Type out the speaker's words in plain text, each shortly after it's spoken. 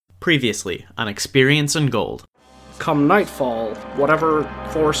Previously on Experience in Gold. Come nightfall, whatever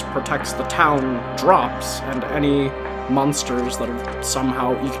force protects the town drops, and any monsters that have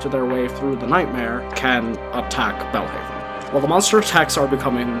somehow eked their way through the nightmare can attack Bellhaven. Well, the monster attacks are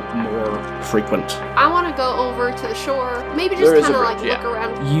becoming more frequent. I want to go over to the shore, maybe just kind of look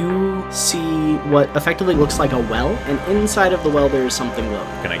around. You see what effectively looks like a well, and inside of the well there is something glowing.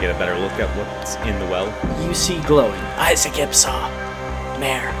 Can I get a better look at what's in the well? You see glowing. Isaac Ipsaw.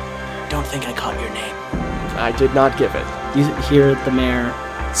 Mayor, don't think I caught your name. I did not give it. You hear the mayor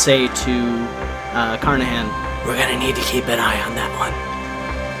say to Carnahan, "We're gonna need to keep an eye on that one."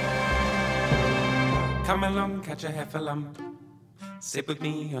 Come along, catch a heffalump. Sit with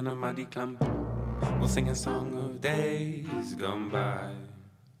me on a muddy clump. We'll sing a song of days gone by.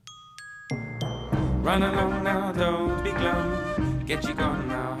 Run along now, don't be glum. Get you gone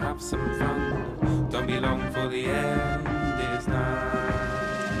now, have some fun. Don't be long for the end is nigh.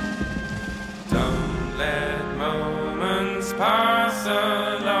 Don't let moments pass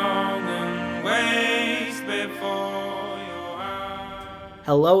along and waste before your eyes.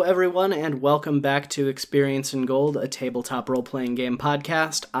 Hello everyone, and welcome back to Experience in Gold, a tabletop role-playing game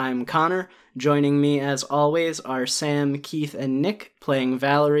podcast. I'm Connor. Joining me, as always, are Sam, Keith, and Nick, playing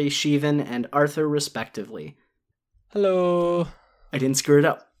Valerie, Sheevan, and Arthur, respectively. Hello. I didn't screw it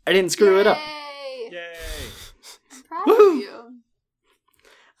up. Yay! Yay! I'm proud of you.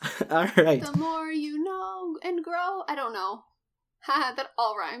 All right. The more you know and grow. I don't know. Haha, that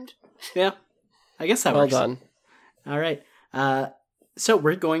all rhymed. Yeah, I guess that Well works. done. All right. So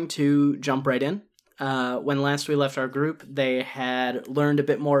we're going to jump right in. When last we left our group, they had learned a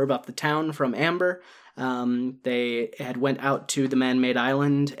bit more about the town from Amber. They had went out to the man-made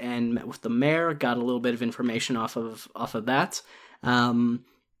island and met with the mayor, got a little bit of information off of that.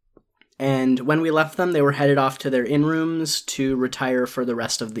 And when we left them, they were headed off to their inn-rooms to retire for the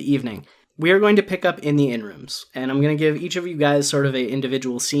rest of the evening. We are going to pick up in the inn-rooms, and I'm going to give each of you guys sort of an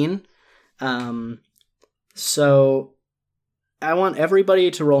individual scene. So I want everybody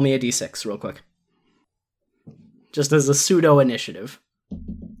to roll me a d6 real quick. Just as a pseudo-initiative.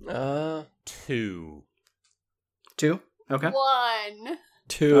 2. 2? Okay. 1.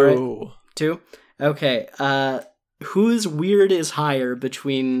 2. All right. 2? Okay. Whose weird is higher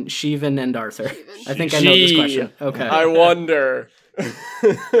between Sheevan and Arthur? Sheevan. I think I know this question. Okay. I wonder.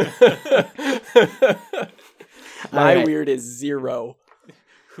 My right. weird is 0.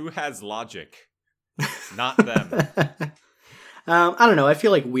 Who has logic? Not them. I don't know. I feel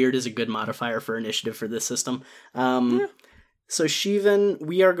like weird is a good modifier for initiative for this system. So Sheevan,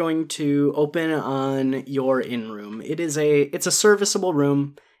 we are going to open on your inn room. It's a serviceable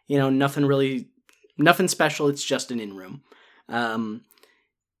room. You know, nothing special. It's just an inn room.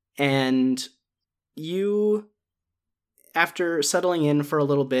 And you, after settling in for a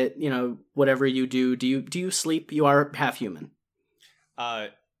little bit, you know, whatever you do you sleep? You are half human.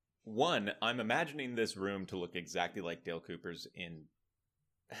 One, I'm imagining this room to look exactly like Dale Cooper's in...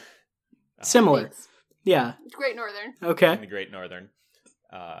 Similar. Thanks. Yeah. Great Northern. Okay. in the Great Northern.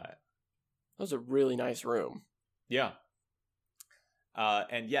 That was a really nice room. Yeah.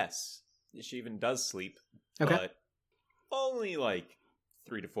 And yes, Sheevan does sleep, Okay. but only like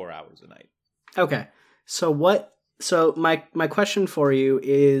 3 to 4 hours a night. Okay. So my question for you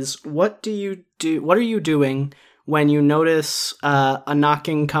is, what are you doing when you notice a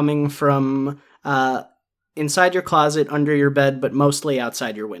knocking coming from inside your closet, under your bed, but mostly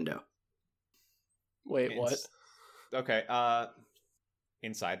outside your window? Wait, what? Okay,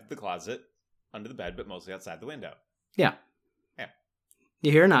 inside the closet, under the bed, but mostly outside the window. Yeah. Yeah.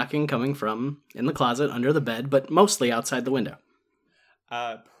 You hear knocking coming from in the closet, under the bed, but mostly outside the window.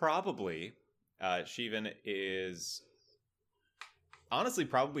 Probably, Sheevan is honestly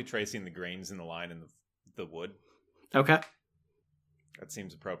probably tracing the grains in the line in the wood. Okay. That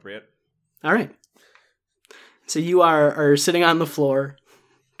seems appropriate. All right. So you are sitting on the floor,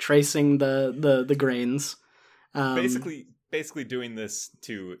 tracing the grains. Basically doing this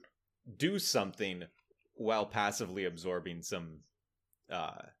to do something while passively absorbing some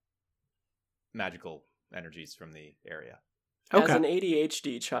magical energies from the area. Okay. As an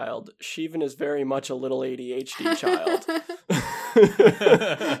ADHD child, Sheevan is very much a little ADHD child.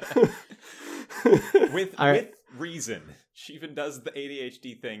 With reason, Sheevan does the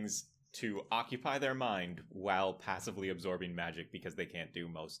ADHD things to occupy their mind while passively absorbing magic because they can't do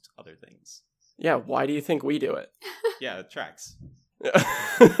most other things. Yeah, why do you think we do it? Yeah, it tracks.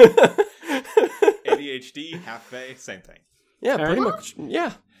 ADHD, half fae, same thing. Yeah, All pretty right. much.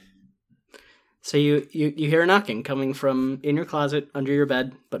 Yeah. So you hear knocking coming from in your closet, under your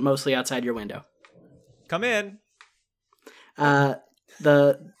bed, but mostly outside your window. Come in.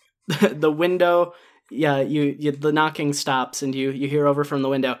 The the window, the knocking stops, and you hear over from the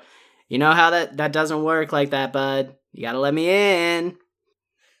window, "You know how that doesn't work like that, bud. You gotta let me in."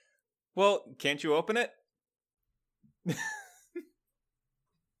 Well, can't you open it?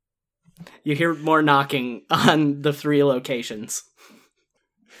 You hear more knocking on the 3 locations.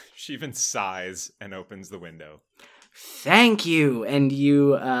 She even sighs and opens the window. "Thank you." And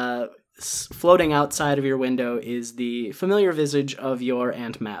you, floating outside of your window is the familiar visage of your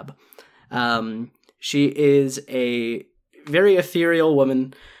Aunt Mab. She is a very ethereal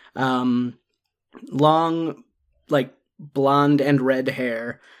woman, long, like, blonde and red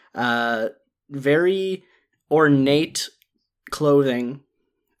hair, very ornate clothing,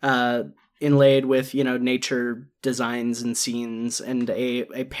 inlaid with, nature designs and scenes, and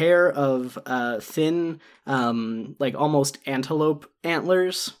a pair of thin, like almost antelope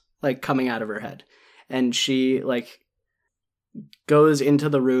antlers, like coming out of her head. And she, like, goes into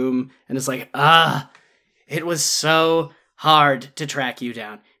the room and is like, it was so hard to track you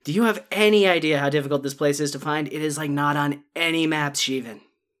down. Do you have any idea how difficult this place is to find? It is, like, not on any maps, Sheevan.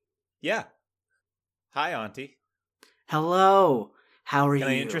 Yeah. Hi, Auntie. Hello. How are you?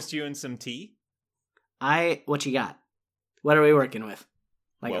 Can I interest you in some tea? What you got? What are we working with?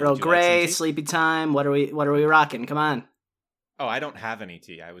 Like Well, Earl would you like Grey, some tea? sleepy time? What are we rocking? Come on. Oh, I don't have any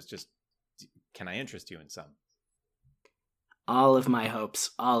tea. I was just... Can I interest you in some? All of my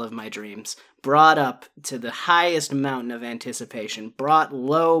hopes, all of my dreams, brought up to the highest mountain of anticipation, brought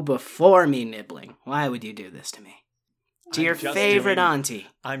low before me nibbling. Why would you do this to me? To your favorite auntie.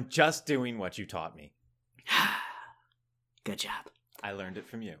 I'm just doing what you taught me. Good job. I learned it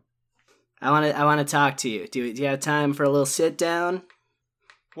from you. I want to talk to you. Do you have time for a little sit down?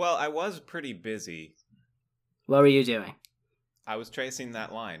 Well, I was pretty busy. What were you doing? I was tracing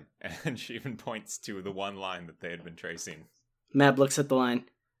that line, and she even points to the one line that they had been tracing. Mab looks at the line.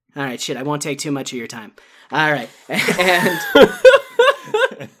 All right, shit, I won't take too much of your time. All right. And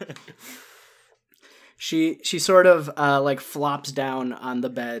she sort of like flops down on the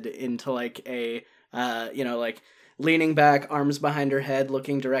bed into like a like leaning back, arms behind her head,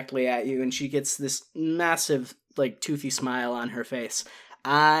 looking directly at you, and she gets this massive like toothy smile on her face.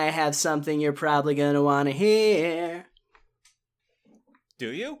 I have something you're probably going to want to hear.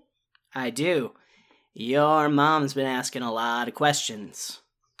 Do you? I do. Your mom's been asking a lot of questions.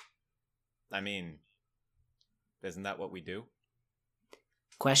 I mean, isn't that what we do?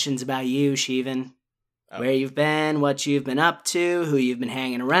 Questions about you, Sheevan. Oh. Where you've been, what you've been up to, who you've been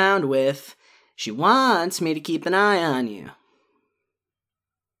hanging around with. She wants me to keep an eye on you.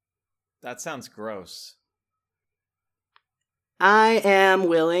 That sounds gross. I am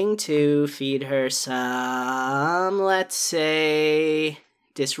willing to feed her some, let's say,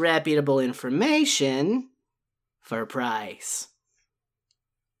 disreputable information for a price.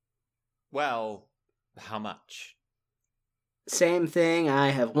 Well, how much? Same thing I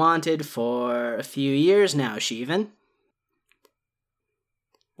have wanted for a few years now, Sheevan.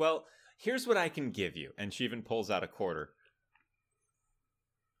 Well, here's what I can give you. And she even pulls out a quarter.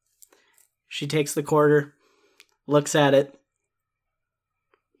 She takes the quarter, looks at it.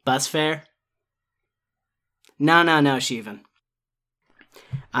 Bus fare? No, Sheevan.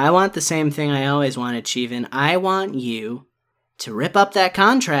 I want the same thing I always wanted, Sheevan. I want you to rip up that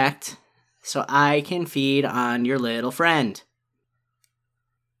contract so I can feed on your little friend.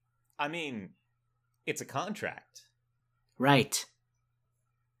 I mean, it's a contract. Right.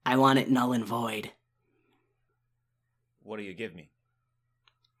 I want it null and void. What do you give me?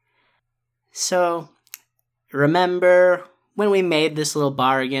 So, remember when we made this little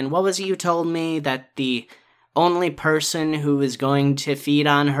bargain, what was it you told me? That the only person who was going to feed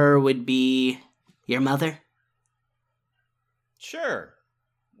on her would be your mother? Sure.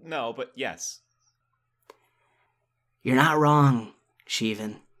 No, but yes. You're not wrong,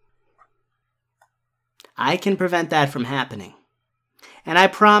 Sheevan. I can prevent that from happening. And I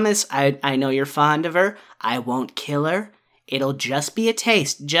promise, I know you're fond of her. I won't kill her. It'll just be a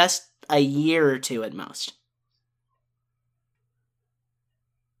taste, just a year or two at most.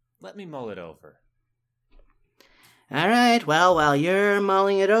 Let me mull it over. All right, well, while you're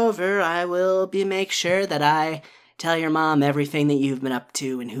mulling it over, I will make sure that I tell your mom everything that you've been up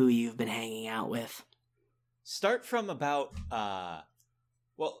to and who you've been hanging out with. Start from about,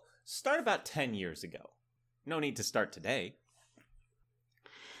 start about 10 years ago. No need to start today.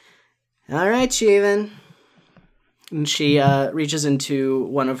 All right, Sheevan. And she reaches into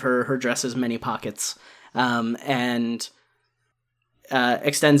one of her dress's many pockets and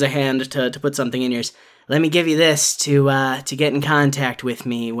extends a hand to put something in yours. Let me give you this to get in contact with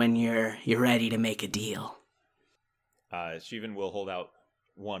me when you're ready to make a deal. Sheevan will hold out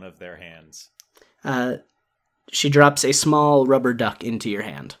one of their hands. She drops a small rubber duck into your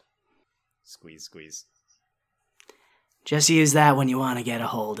hand. Squeeze, squeeze. Just use that when you want to get a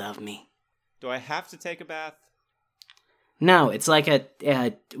hold of me. Do I have to take a bath? No, it's like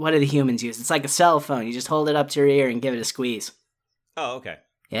what do the humans use? It's like a cell phone. You just hold it up to your ear and give it a squeeze. Oh, okay.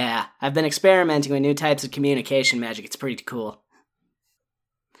 Yeah, I've been experimenting with new types of communication magic. It's pretty cool.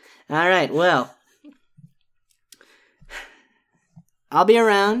 All right, well, I'll be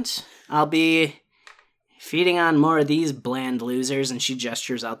around. I'll be feeding on more of these bland losers, and she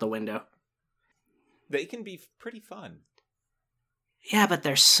gestures out the window. They can be pretty fun. Yeah, but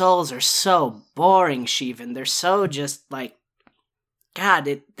their souls are so boring, Shivan. They're so just like,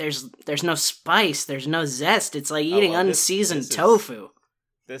 God, there's no spice, there's no zest. It's like eating unseasoned tofu.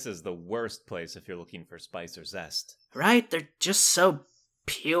 This is the worst place if you're looking for spice or zest. Right? They're just so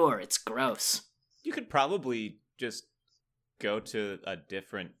pure, it's gross. You could probably just go to a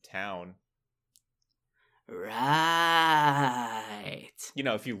different town. Right. You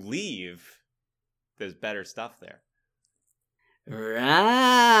know, if you leave, there's better stuff there.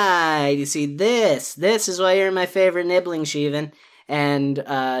 Right. You see, this is why you're my favorite nibbling, Shivan. And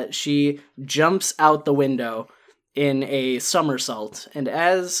she jumps out the window in a somersault. And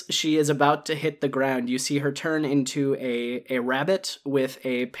as she is about to hit the ground, you see her turn into a rabbit with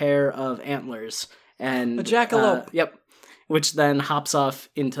a pair of antlers. And a jackalope. Yep. Which then hops off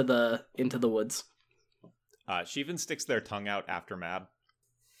into the woods. Shivan sticks their tongue out after Mab.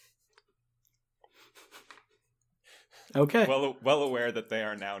 Okay. Well aware that they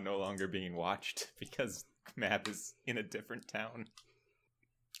are now no longer being watched because Mab is in a different town.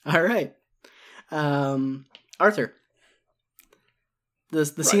 All right. Arthur. The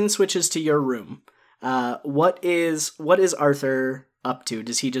scene switches to your room. What is Arthur up to?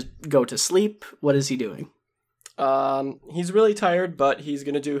 Does he just go to sleep? What is he doing? He's really tired, but he's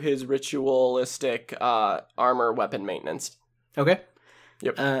gonna do his ritualistic armor weapon maintenance. Okay.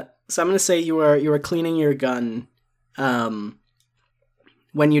 Yep. So I'm gonna say you are cleaning your gun.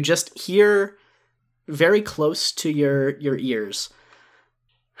 When you just hear very close to your ears,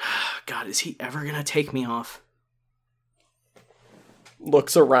 God, is he ever gonna take me off?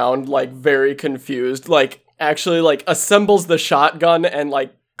 Looks around, like, very confused, like, actually, like, assembles the shotgun and,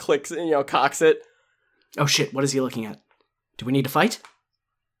 like, clicks, cocks it. Oh shit, what is he looking at? Do we need to fight?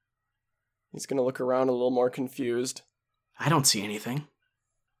 He's gonna look around a little more confused. I don't see anything.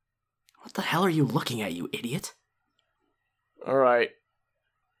 What the hell are you looking at, you idiot? Alright.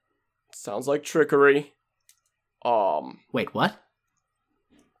 Sounds like trickery. Wait, what?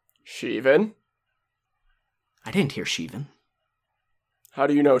 Shivan? I didn't hear Shivan. How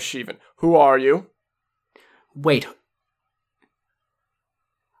do you know Shivan? Who are you? Wait.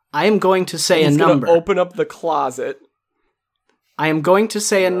 I am going to say He's a number. Gonna open up the closet. I am going to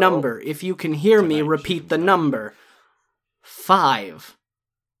say a number. If you can hear me, repeat the number. 5.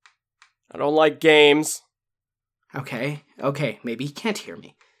 I don't like games. Okay, maybe he can't hear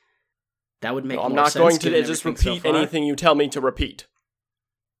me. That would make more sense. I'm not going to just repeat anything you tell me to repeat.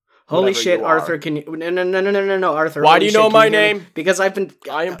 Holy shit, Arthur, can you... No, Arthur. Why do you know my name? Because I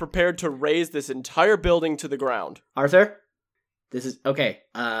am prepared to raise this entire building to the ground. Arthur? This is... Okay,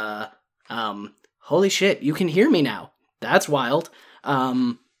 holy shit, you can hear me now. That's wild.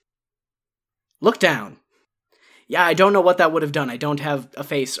 Look down. Yeah, I don't know what that would have done. I don't have a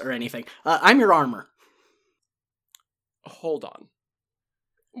face or anything. I'm your armor. Hold on.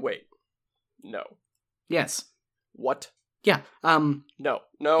 Wait. No. Yes. What? Yeah, No.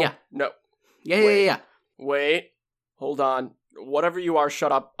 Yeah. No. Yeah. Wait. Hold on. Whatever you are,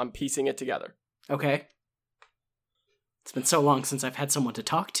 shut up. I'm piecing it together. Okay. It's been so long since I've had someone to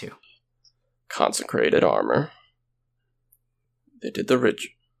talk to. Consecrated armor. They did the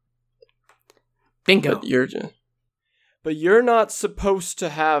ritual. Bingo. But you're not supposed to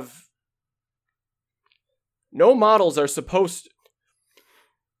have... No models are supposed...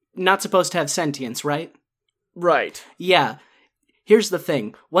 Not supposed to have sentience, right? Right. Yeah. Here's the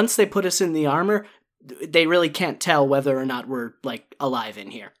thing. Once they put us in the armor, they really can't tell whether or not we're, like, alive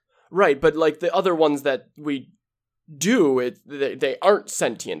in here. Right, but, like, the other ones that we do, they aren't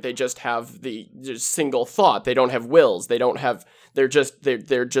sentient. They just have the single thought. They don't have wills. They don't have... They're just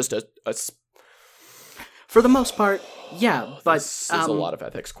a For the most part, yeah, but... This is a lot of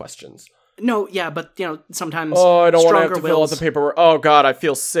ethics questions. No, yeah, but, sometimes I don't want to have to wills... fill out the paperwork. Oh, God, I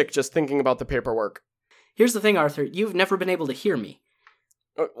feel sick just thinking about the paperwork. Here's the thing, Arthur. You've never been able to hear me.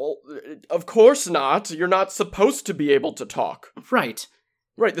 Well, of course not. You're not supposed to be able to talk. Right.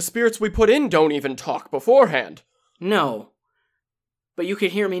 Right, the spirits we put in don't even talk beforehand. No. But you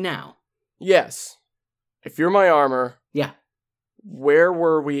can hear me now. Yes. If you're my armor... Yeah. Where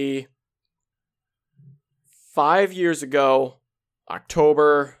were we 5 years ago,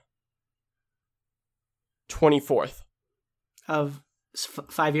 October 24th? Of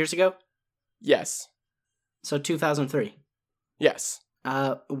 5 years ago? Yes. So 2003. Yes.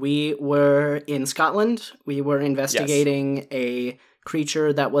 We were in Scotland. We were investigating a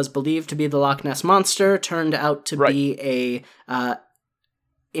creature that was believed to be the Loch Ness Monster. Turned out to be a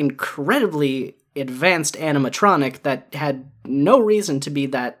incredibly advanced animatronic that had no reason to be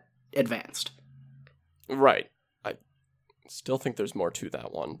that advanced. Right. I still think there's more to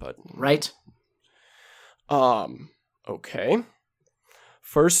that one, but... Right? Okay.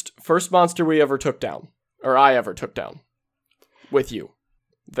 First monster we ever took down. Or I ever took down. With you.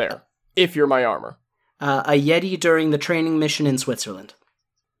 There. If you're my armor. A Yeti during the training mission in Switzerland.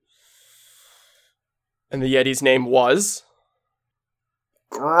 And the Yeti's name was?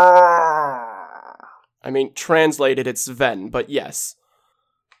 I mean, translated it's Sven, but yes.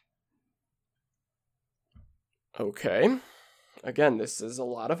 Okay. Again, this is a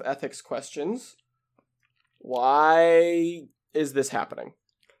lot of ethics questions. Why is this happening?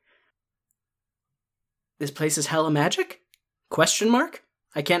 This place is hella magic? Question mark?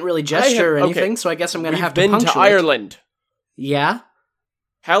 I can't really gesture or anything, so I guess I'm going to have to punctuate. We've been to Ireland. Yeah?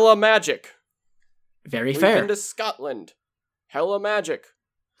 Hella magic. Very fair. We've been to Scotland. Hella magic.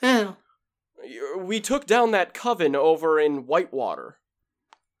 Yeah. We took down that coven over in Whitewater.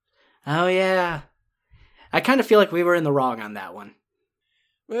 Oh, yeah. I kind of feel like we were in the wrong on that one.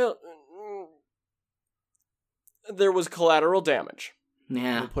 Well, there was collateral damage.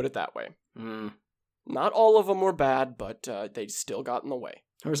 Yeah. We'll put it that way. Mm. Not all of them were bad, but they still got in the way.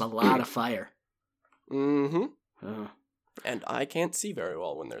 There was a lot of fire. Mm-hmm. Oh. And I can't see very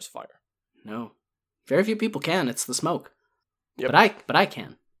well when there's fire. No. Very few people can. It's the smoke. Yep. But I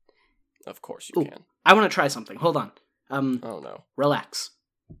can. Of course you can. I want to try something. Hold on. Oh no. Relax.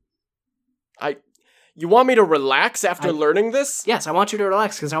 You want me to relax after learning this? Yes, I want you to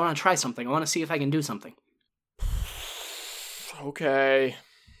relax because I want to try something. I want to see if I can do something. Okay.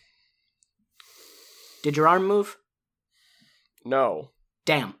 Did your arm No.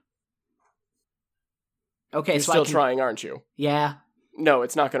 Damn. Okay, You're so still trying, aren't you? Yeah. No,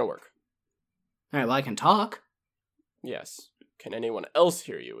 it's not going to work. All right, well, I can talk. Yes. Can anyone else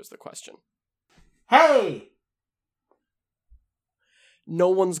hear you is the question. Hey! No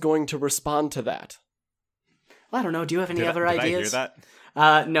one's going to respond to that. Well, I don't know. Do you have any other Did ideas? I hear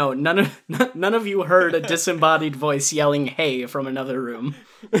that? No. None of you heard a disembodied voice yelling "Hey" from another room.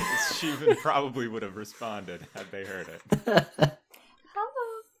 Steven probably would have responded had they heard it.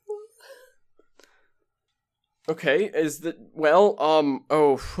 Okay,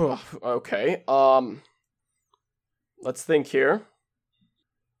 okay. Let's think here.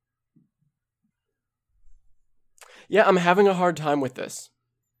 Yeah, I'm having a hard time with this.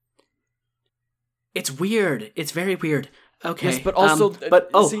 It's weird. It's very weird. Okay. Yes, but also,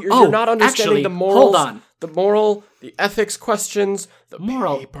 see, you're not understanding actually, the morals. Hold on. The ethics questions, the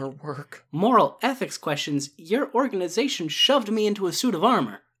paperwork. Moral ethics questions. Your organization shoved me into a suit of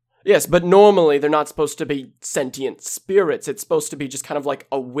armor. Yes, but normally they're not supposed to be sentient spirits. It's supposed to be just kind of like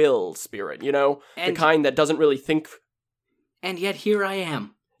a will spirit, you know? The kind that doesn't really think. And yet here I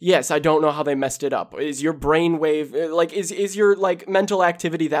am. Yes, I don't know how they messed it up. Is your brainwave, is your, mental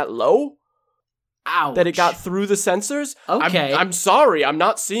activity that low? Ouch. That it got through the sensors? Okay. I'm sorry, I'm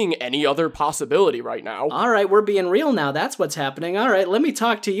not seeing any other possibility right now. All right, we're being real now. That's what's happening. All right, let me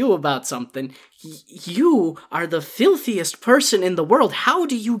talk to you about something. You are the filthiest person in the world. How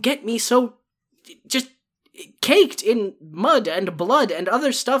do you get me so just caked in mud and blood and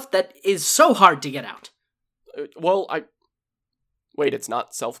other stuff that is so hard to get out? Wait, it's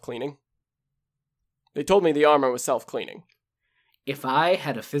not self-cleaning? They told me the armor was self-cleaning. If I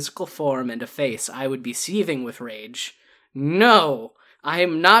had a physical form and a face, I would be seething with rage. No, I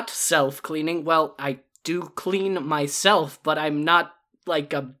am not self-cleaning. Well, I do clean myself, but I'm not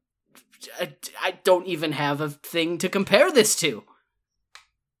like I don't even have a thing to compare this to.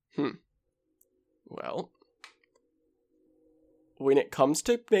 Well, when it comes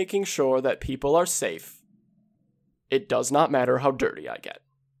to making sure that people are safe, it does not matter how dirty I get.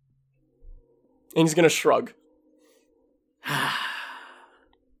 And he's gonna shrug.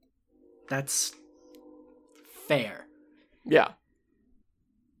 That's fair. Yeah.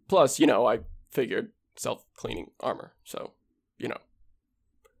 Plus, I figured self-cleaning armor, so,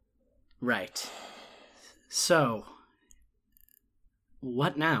 Right. So,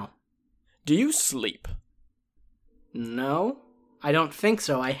 what now? Do you sleep? No, I don't think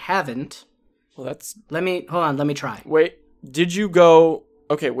so. I haven't. Well, that's... Hold on, let me try. Wait, did you go...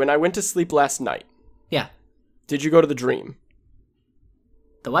 Okay, when I went to sleep last night... Yeah. Did you go to the dream?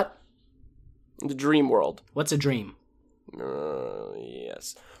 The what? The dream world. What's a dream?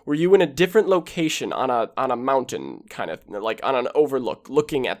 Yes. Were you in a different location on a mountain, kind of, like on an overlook,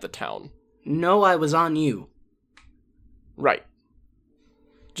 looking at the town? No, I was on you. Right.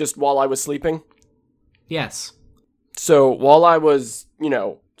 Just while I was sleeping? Yes. So, while I was,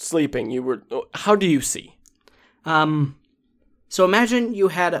 sleeping, you were... How do you see? So imagine you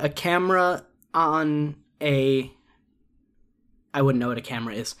had a camera on a... I wouldn't know what a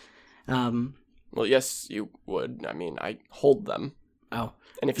camera is. Well, yes, you would. I mean, I hold them. Oh.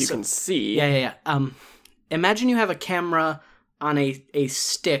 And if you can see... Yeah. Imagine you have a camera on a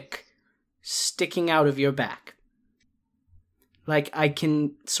stick sticking out of your back. Like, I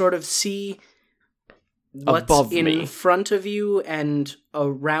can sort of see what's above in me. front of you and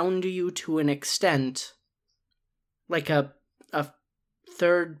around you to an extent. Like a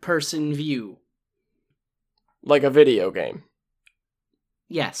third-person view. Like a video game.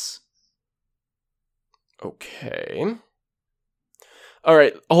 Yes. Okay. All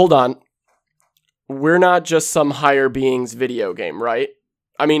right, hold on. We're not just some higher beings video game, right?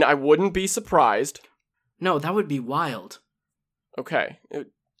 I mean, I wouldn't be surprised. No, that would be wild. Okay.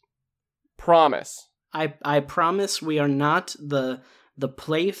 Promise. I promise we are not the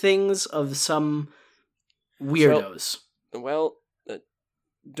playthings of some weirdos.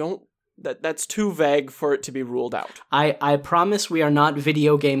 That's too vague for it to be ruled out. I promise we are not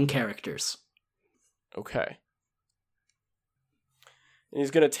video game characters. Okay. And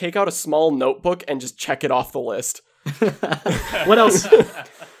he's going to take out a small notebook and just check it off the list. What else?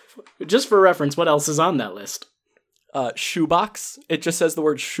 Just for reference, what else is on that list? Shoebox. It just says the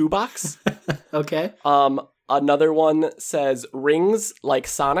word shoebox. Okay. Another one says rings like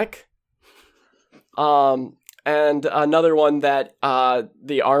Sonic. And another one that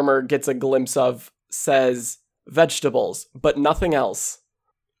the armor gets a glimpse of says vegetables, but nothing else.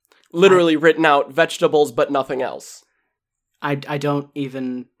 Literally written out, vegetables, but nothing else. I don't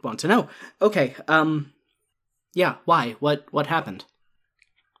even want to know. Okay, yeah, why? What happened?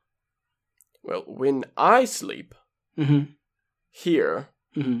 Well, when I sleep, here,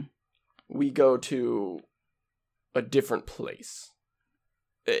 we go to a different place.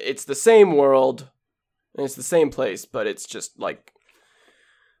 It's the same world, and it's the same place, but it's just, like,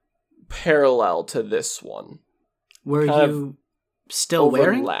 parallel to this one. Were you still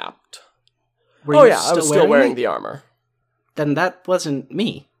wearing? Overlapped. Oh yeah, I was still wearing the armor. Then that wasn't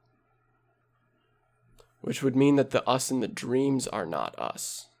me. Which would mean that the us in the dreams are not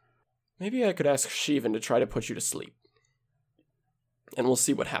us. Maybe I could ask Shivan to try to put you to sleep. And we'll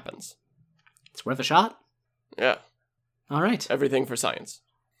see what happens. It's worth a shot? Yeah. All right. Everything for science.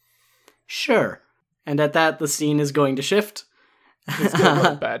 Sure. And at that, the scene is going to shift. He's going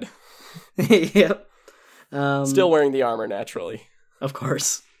to bed. Yep. Still wearing the armor, naturally. Of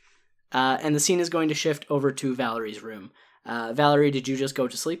course. And the scene is going to shift over to Valerie's room. Valerie, did you just go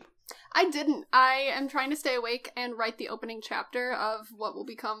to sleep? I didn't. I am trying to stay awake and write the opening chapter of what will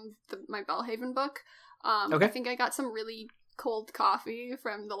become my Bellhaven book. Okay. I think I got some really cold coffee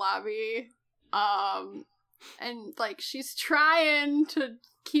from the lobby. And, like, she's trying to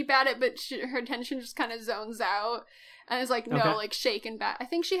keep at it, but her attention just kind of zones out. And is like, no, Okay. like, shaken back. I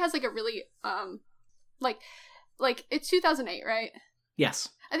think she has, like, a really, like, it's 2008, right? Yes.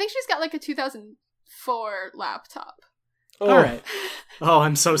 I think she's got, like, a 2004 laptop. Oh. All right. Oh,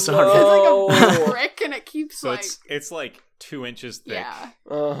 I'm so sorry. No. It's like a brick, and it keeps, So like... it's like 2 inches thick. Yeah.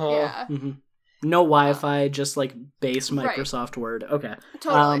 Uh-huh. Yeah. Mm-hmm. No Wi-Fi, just like base Microsoft Word. Okay.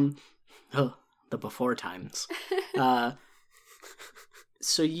 Totally. The before times.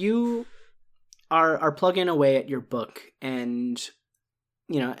 So you are plugging away at your book, and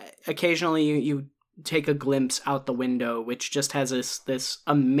occasionally you take a glimpse out the window, which just has this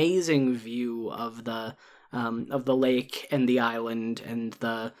amazing view of the lake and the island and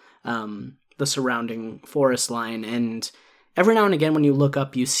the surrounding forest line. And every now and again, when you look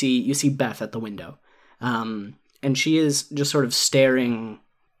up, you see Beth at the window, and she is just sort of staring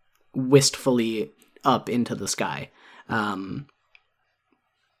wistfully up into the sky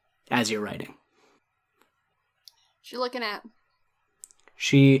as you're writing. She's looking at...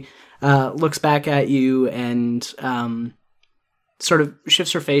 She looks back at you and sort of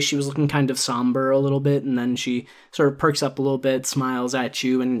shifts her face. She was looking kind of somber a little bit, and then she sort of perks up a little bit, smiles at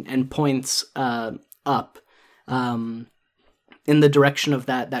you, and points up in the direction of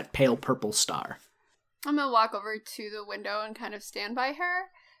that pale purple star. I'm gonna walk over to the window and kind of stand by her,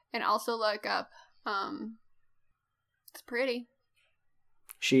 and also look up. It's pretty.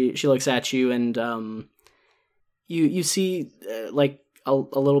 She looks at you, and you see like a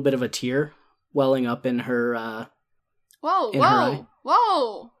little bit of a tear welling up in her Whoa! in her eye.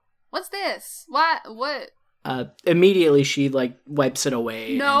 Whoa! What's this? What? Immediately she like wipes it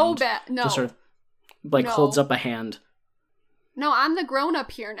away. No, and no. just sort of like holds up a hand. No, I'm the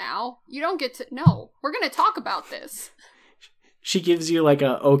grown-up here now. You don't get to... No, we're gonna talk about this. She gives you like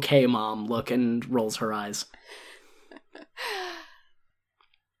a okay mom look and rolls her eyes.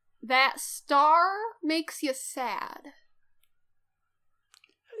 That star makes you sad.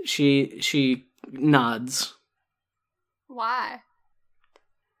 She nods. Why?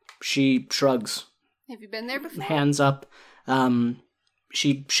 She shrugs. Have you been there before? Hands up.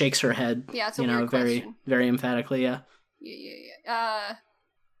 She shakes her head. Yeah, it's a weird very, question. very emphatically. Yeah. Yeah.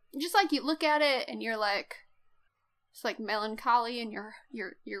 Just like you look at it and you're like, it's like melancholy, and you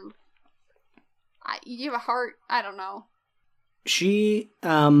have a heart. I don't know. She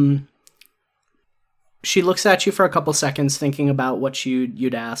looks at you for a couple seconds, thinking about what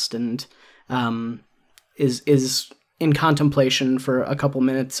you'd asked, and is in contemplation for a couple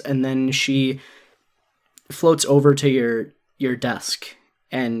minutes, and then she floats over to your desk,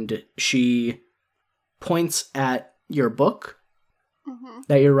 and she points at your book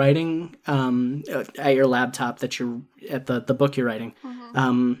that you're writing, at your laptop that you're at the book you're writing,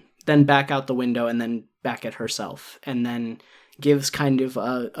 then back out the window, and then back at herself, and then gives kind of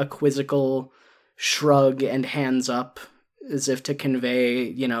a quizzical shrug and hands up as if to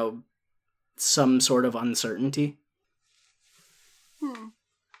convey, some sort of uncertainty.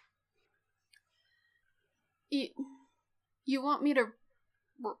 You want me to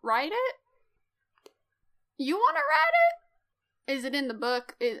write it? You want to write it? Is it in the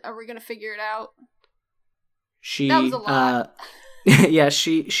book? Are we gonna figure it out? That was a lot. Yeah,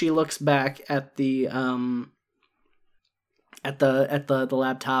 she looks back at the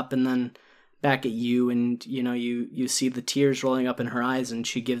laptop, and then back at you, and you see the tears rolling up in her eyes, and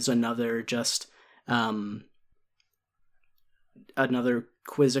she gives another another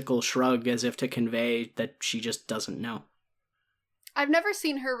quizzical shrug as if to convey that she just doesn't know. I've never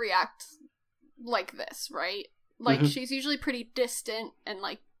seen her react like this, right? Like, she's usually pretty distant, and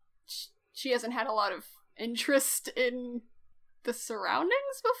like she hasn't had a lot of interest in the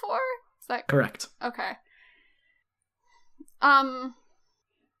surroundings before. Is that correct? Okay. All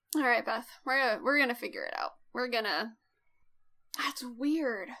right, Beth. We're gonna figure it out. That's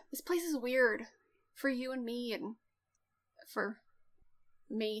weird. This place is weird for you and me, and for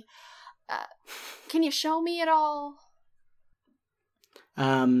me. Can you show me it all?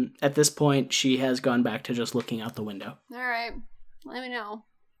 At this point, she has gone back to just looking out the window. All right. Let me know.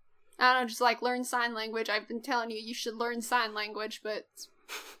 I don't know, just like learn sign language. I've been telling you should learn sign language, but it's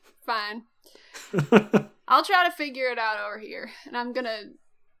fine. I'll try to figure it out over here, and I'm gonna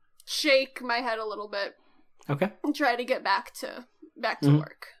shake my head a little bit. Okay. And try to get back to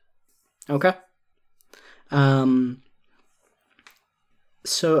work. Okay.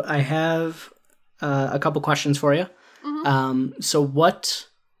 So I have a couple questions for you. So what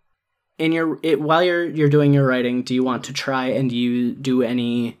while you're doing your writing, do you want to try and you do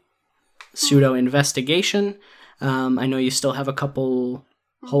any pseudo investigation? I know you still have a couple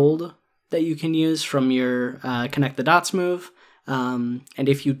hold that you can use from your connect the dots move. And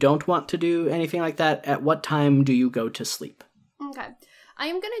if you don't want to do anything like that, at what time do you go to sleep? Okay. I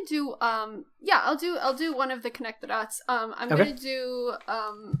am gonna do I'll do one of the connect the dots. I'm gonna do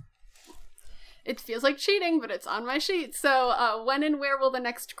it feels like cheating, but it's on my sheet. So when and where will the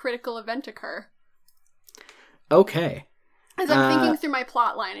next critical event occur? Okay. As I'm thinking through my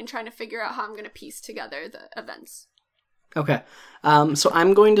plot line and trying to figure out how I'm gonna piece together the events. Okay. So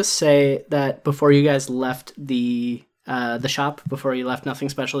I'm going to say that before you guys left the shop, before you left Nothing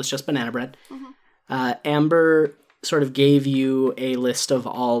Special, it's just banana bread. Amber sort of gave you a list of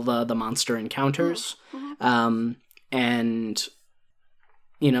all the monster encounters, and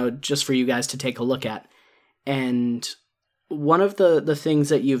just for you guys to take a look at. And one of the things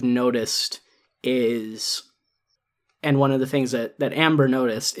that you've noticed is, and one of the things that Amber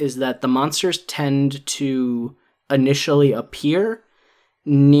noticed is that the monsters tend to initially appear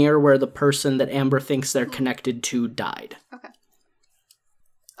near where the person that Amber thinks they're connected to died.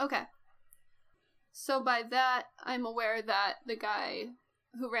 Okay. So by that, I'm aware that the guy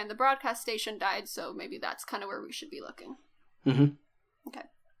who ran the broadcast station died, so maybe that's kind of where we should be looking. Okay.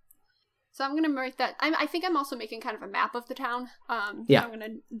 So I'm going to write that. I think I'm also making kind of a map of the town. Yeah. I'm going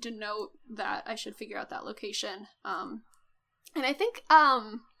to denote that I should figure out that location. And I think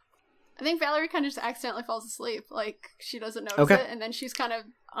Valerie kind of just accidentally falls asleep. Like, she doesn't notice it, and then she's kind of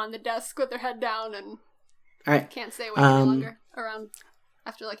on the desk with her head down and can't stay awake any longer. Around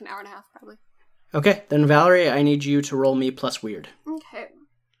after like an hour and a half, probably. Okay, then Valerie, I need you to roll me plus weird. Okay.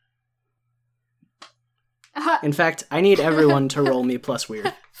 In fact, I need everyone to roll me plus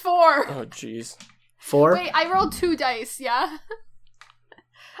weird. 4. Oh, jeez. 4? Wait, I rolled 2 dice, yeah?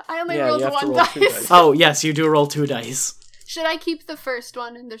 I only Yeah, rolled you have to 1 roll 2 dice. dice. Oh, yes, you do roll 2 dice. Should I keep the first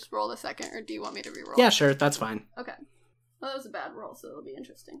one and just roll the second, or do you want me to re-roll? Yeah, sure, that's fine. Okay. Well, that was a bad roll, so it'll be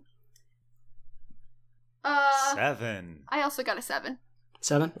interesting. 7. I also got a 7.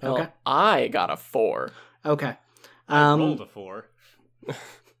 7? Well, Okay. I got a 4. Okay. I rolled a 4.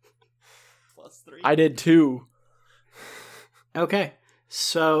 Plus 3. I did 2. Okay.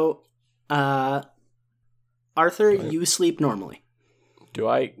 So, Arthur, you sleep normally. Do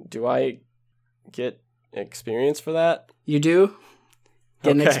I get experience for that? You do?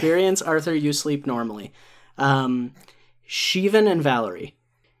 Get an Okay. experience. Arthur, you sleep normally. Shivan and Valerie,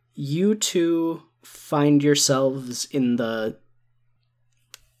 you two find yourselves in the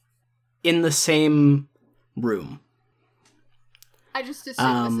same room. I just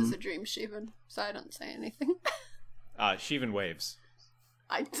assume this is a dream, Shivan, so I don't say anything. Shivan waves.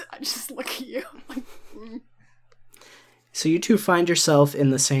 I just look at you. Like, So you two find yourself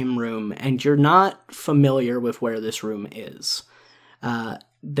in the same room, and you're not familiar with where this room is.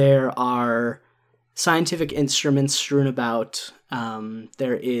 There are scientific instruments strewn about.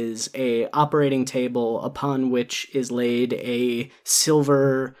 There is a operating table upon which is laid a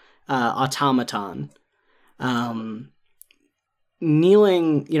silver automaton.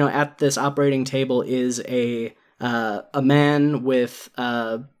 Kneeling, at this operating table is a man with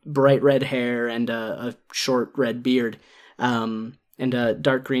bright red hair and a short red beard. And a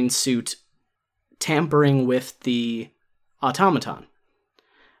dark green suit tampering with the automaton.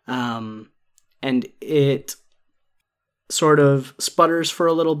 And it sort of sputters for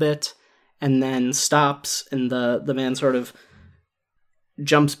a little bit and then stops, and the man sort of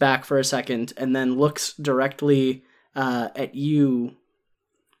jumps back for a second and then looks directly at you,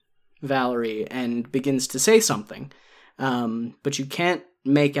 Valerie, and begins to say something. But you can't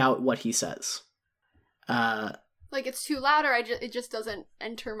make out what he says. like it's too loud, or it just doesn't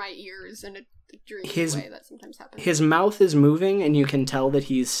enter my ears in a dreamy way that sometimes happens. His mouth is moving, and you can tell that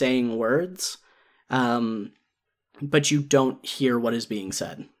he's saying words, but you don't hear what is being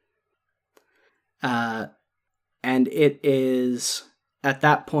said. And it is at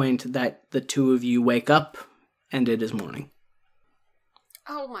that point that the two of you wake up, and it is morning.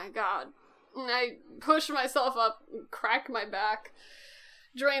 Oh my god. And I push myself up, crack my back,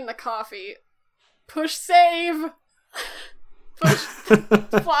 drain the coffee, push save, push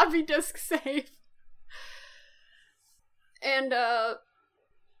floppy disk save. And,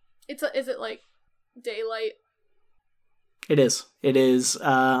 is it like daylight? It is. It is,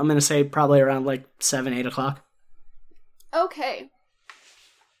 I'm gonna say probably around like 7, 8 o'clock. Okay.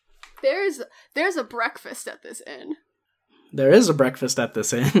 There's a breakfast at this inn. There is a breakfast at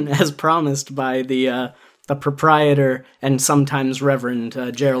this inn, as promised by the proprietor and sometimes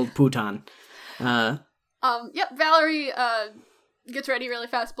Reverend Gerald Pouton. Yep, Valerie gets ready really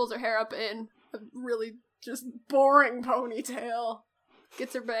fast, pulls her hair up in a really just boring ponytail,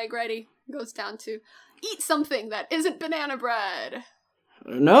 gets her bag ready, goes down to eat something that isn't banana bread.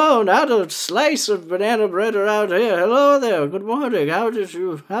 No, not a slice of banana bread around here. Hello there. Good morning. How'd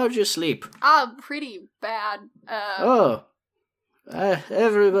you sleep? Pretty bad.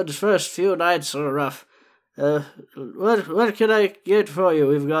 Everybody's first few nights are rough. What can I get for you?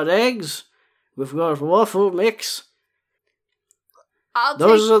 We've got eggs. We've got waffle mix.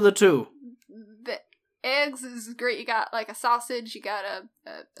 Those are the two. The eggs is great. You got like a sausage. You got a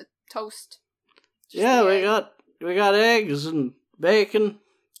toast. Yeah, we got eggs and bacon.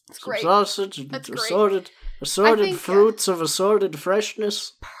 It's some great. Sausage. That's assorted think, fruits of assorted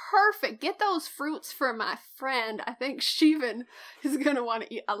freshness. Perfect. Get those fruits for my friend. I think Shivan is gonna want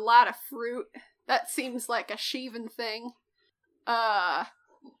to eat a lot of fruit. That seems like a Shivan thing.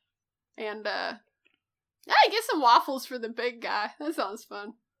 Get some waffles for the big guy. That sounds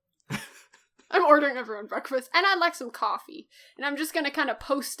fun. I'm ordering everyone breakfast, and I'd like some coffee. And I'm just gonna kind of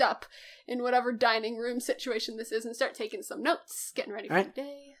post up in whatever dining room situation this is and start taking some notes, getting ready for the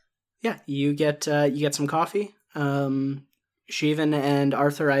day. Yeah, you get some coffee. Shivan and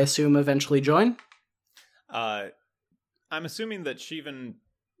Arthur, I assume, eventually join. I'm assuming that Shivan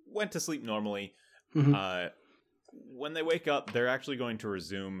went to sleep normally. Mm-hmm. When they wake up, they're actually going to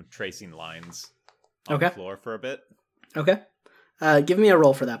resume tracing lines on Okay. the floor for a bit. Okay. Give me a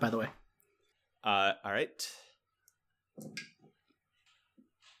roll for that, by the way. All right.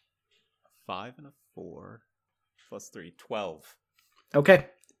 5 and a 4 plus 3, 12. Okay.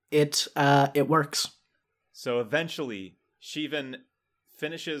 It works. So eventually, Shivan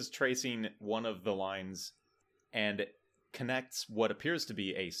finishes tracing one of the lines and connects what appears to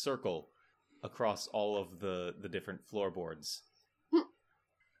be a circle across all of the different floorboards.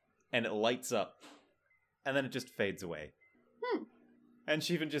 And it lights up. And then it just fades away. And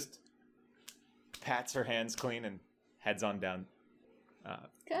she even just pats her hands clean and heads on down.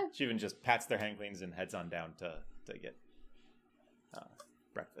 She even just pats their hand cleans and heads on down to get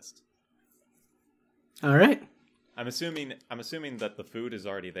breakfast. All right. I'm assuming that the food is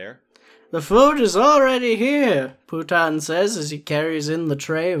already there. The food is already here, Putan says as he carries in the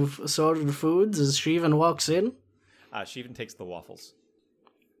tray of assorted foods as Shivan walks in. Shivan takes the waffles.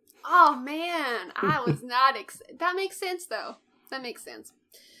 Oh, man. I was not... That makes sense, though. That makes sense.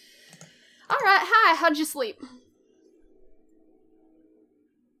 All right. Hi. How'd you sleep?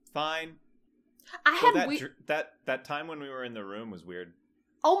 Fine. I had... that time when we were in the room was weird.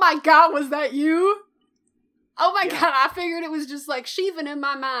 Oh, my God. Was that you? Oh, my God. I figured it was just like Shivan in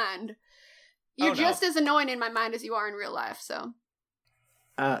my mind. You're just as annoying in my mind as you are in real life, so...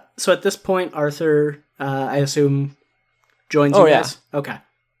 So at this point, Arthur, I assume, joins you guys? Yeah. Okay.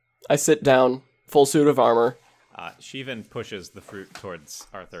 I sit down, full suit of armor. Shivan pushes the fruit towards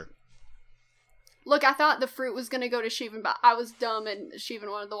Arthur. Look, I thought the fruit was going to go to Shivan, but I was dumb and Shivan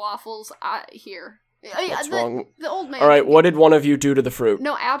wanted the waffles. What's wrong? The old man. All right, what did one of you do to the fruit?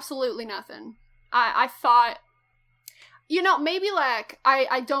 No, absolutely nothing. I thought, maybe, like,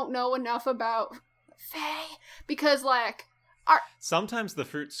 I don't know enough about Faye, because, like... Sometimes the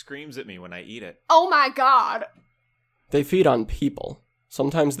fruit screams at me when I eat it. Oh my God. They feed on people.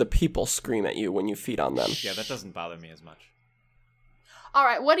 Sometimes the people scream at you when you feed on them. Yeah, that doesn't bother me as much. All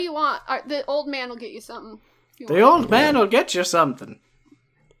right, what do you want? The old man will get you something. The old man will get you something.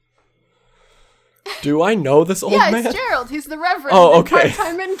 Do I know this old man? Yeah, it's Gerald. He's the Reverend. Oh, okay.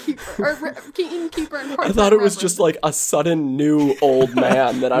 Part-time innkeeper. Or innkeeper and part-time I thought it was Reverend. just like a sudden new old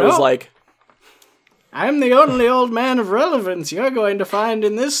man that I was like... I'm the only old man of relevance you're going to find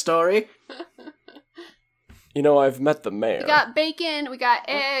in this story. I've met the mayor. We got bacon, we got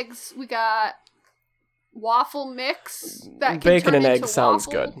eggs, we got waffle mix. Bacon and eggs sounds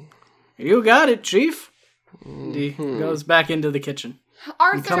good. You got it, Chief. And he goes back into the kitchen.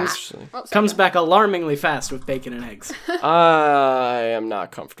 Arthur comes back alarmingly fast with bacon and eggs. I am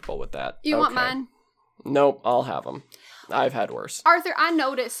not comfortable with that. You want mine? Nope, I'll have them. I've had worse. Arthur, I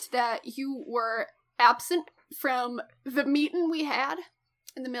noticed that you were absent from the meeting we had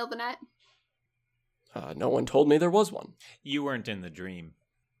in the middle of the night. No one told me there was one. You weren't in the dream.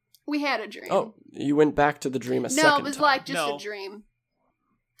 We had a dream. Oh, you went back to the dream a second time. No, it was like just a dream.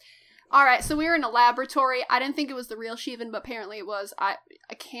 All right, so we were in a laboratory. I didn't think it was the real Shivan, but apparently it was. I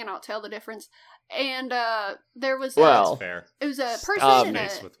cannot tell the difference. And there was fair. It was a person in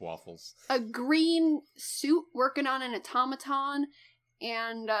with waffles. A green suit working on an automaton,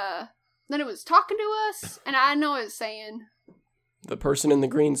 and then it was talking to us, and I know it was saying... The person in the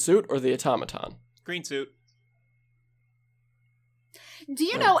green suit or the automaton? Green suit. Do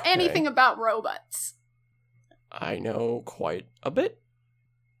you know anything about robots? I know quite a bit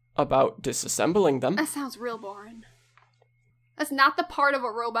about disassembling them. That sounds real boring. That's not the part of a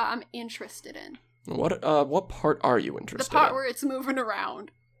robot I'm interested in. What part are you interested in? The part where it's moving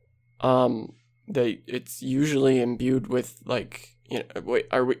around. It's usually imbued with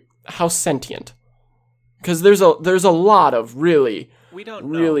how sentient? Because there's a lot of really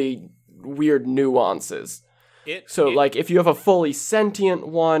weird nuances. If you have a fully sentient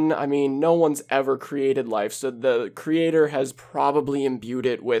one, I mean, no one's ever created life, so the creator has probably imbued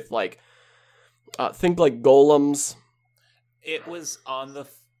it with, think like golems. It was on the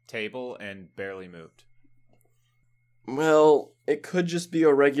table and barely moved. Well, it could just be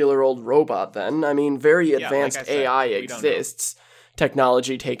a regular old robot then. I mean, very advanced AI exists.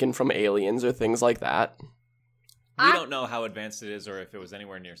 Technology taken from aliens or things like that. We don't know how advanced it is or if it was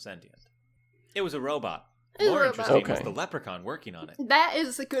anywhere near sentient. It was a robot. It was More a interesting robot. was the leprechaun working on it. That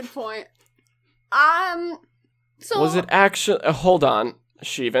is a good point. Was it actually... hold on,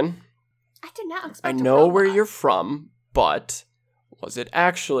 Shivan. I did not expect I a know robot. where you're from, but was it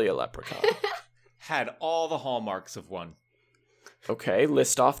actually a leprechaun? Had all the hallmarks of one. Okay,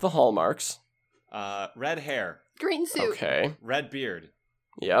 list off the hallmarks. Red hair. Green suit. Okay. Red beard.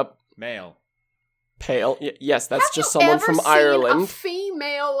 Yep. Male. Pale. Yes, that's Have just you someone ever from seen Ireland. A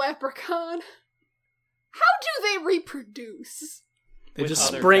female leprechaun? How do they reproduce? They just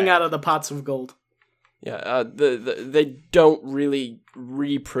other spring fae. out of the pots of gold. Yeah, they don't really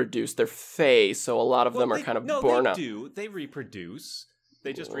reproduce. They're fae, so a lot of them are kind of born out. They do. They reproduce.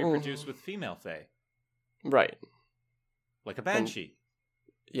 They just reproduce with female fae. Right. Like a banshee.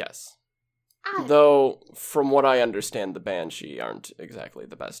 Yes. Though, from what I understand, the banshee aren't exactly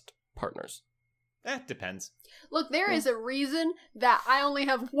the best partners. Depends. Look, there is a reason that I only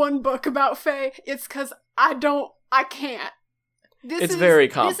have one book about Fae. It's because I can't. It's very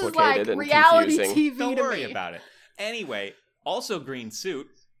complicated this is like and reality confusing. TV Don't to worry me. about it. Anyway, also green suit,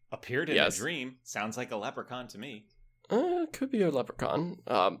 appeared in Yes. a dream. Sounds like a leprechaun to me. Could be a leprechaun.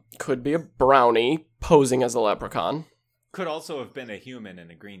 Could be a brownie posing as a leprechaun. Could also have been a human in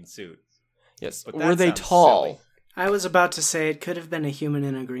a green suit. Yes. But that Were they sounds tall? silly. I was about to say it could have been a human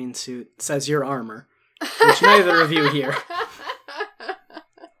in a green suit, says your armor, which neither of you hear.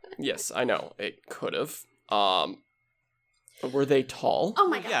 Yes, I know. It could have. Were they tall? Oh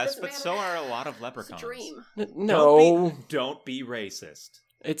my god. Yes, doesn't but matter. so are a lot of It's a leprechauns. dream. No. Don't be racist.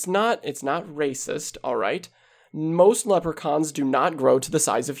 It's not racist, all right? Most leprechauns do not grow to the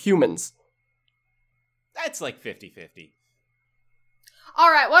size of humans. That's like 50-50. All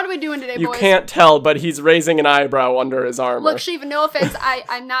right, what are we doing today, You boys? can't tell, but he's raising an eyebrow under his armor. Look, Shiva, no offense.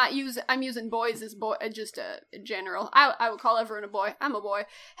 I'm using boys as boy, just in general. I would call everyone a boy. I'm a boy.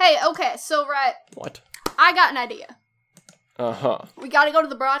 Hey, okay, so right, What? I got an idea. Uh-huh. We got to go to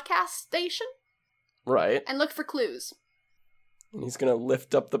the broadcast station Right. and look for clues. And he's gonna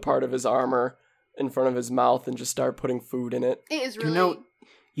lift up the part of his armor in front of his mouth and just start putting food in it. It is really. You know,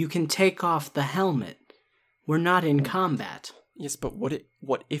 you can take off the helmet. We're not in combat. Yes, but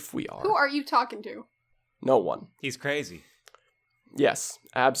what if we are? Who are you talking to? No one. He's crazy. Yes,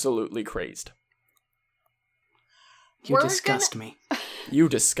 absolutely crazed. You We're disgust me. You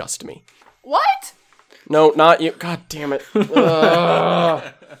disgust me. What? No, not you. God damn it.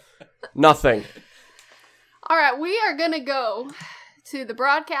 Ugh. Nothing. All right, we are gonna go to the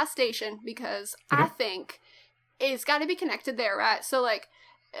broadcast station because I think it's got to be connected there, right? So, like,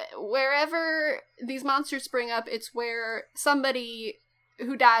 wherever these monsters spring up, it's where somebody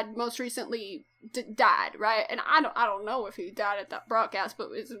who died most recently died, right? And I don't know if he died at that broadcast, but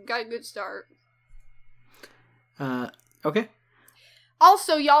it's got a good start. Okay.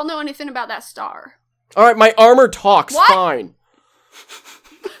 Also, y'all know anything about that star? All right, my armor talks. What? Fine.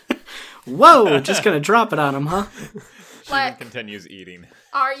 Whoa, just gonna drop it on him, huh? Like, Continues eating.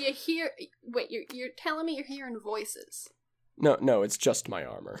 are you here? Wait, you're telling me you're hearing voices? No, it's just my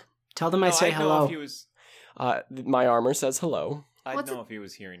armor. Tell them I say I'd know hello. if he was. My armor says hello. I'd What's know if he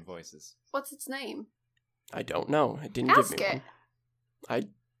was hearing voices. What's its name? I don't know. It didn't Ask give me it. one. I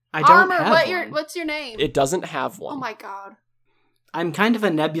I don't Armor, have one. what's your name? It doesn't have one. Oh my god. I'm kind of a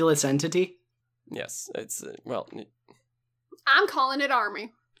nebulous entity. Yes, it's well. I'm calling it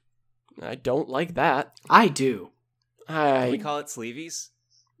Army. I don't like that. I do. We I call it sleeveys?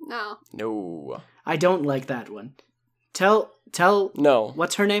 No. no I don't like that one. Tell, no.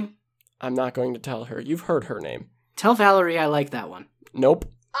 what's her name? I'm not going to tell her. You've heard her name. Tell Valerie I like that one. Nope.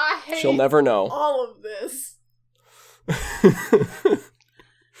 I hate She'll never know. all of this.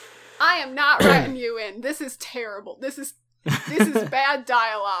 I am not writing you in. This is terrible. This is bad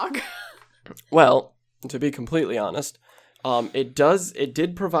dialogue. Well, to be completely honest, it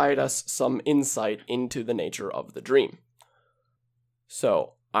did provide us some insight into the nature of the dream.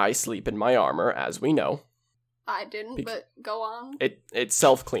 So, I sleep in my armor, as we know. I didn't, but go on. It's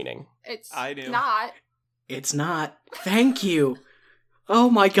self-cleaning. It's I do. not. It's not. Thank you. Oh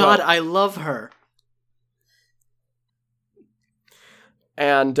my god, Well- I love her.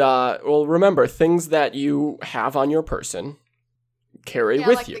 And, well, remember, things that you have on your person, carry Yeah,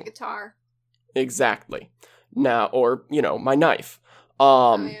 with like you. the guitar. Exactly. Now, or, my knife.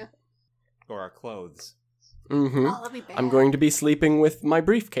 Oh, yeah. Or our clothes. Mm-hmm. Oh, that'd be bad. I'm going to be sleeping with my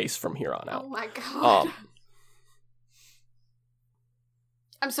briefcase from here on out. Oh my god.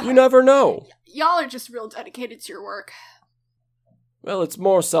 I'm sorry. You never know. Y'all are just real dedicated to your work. Well, it's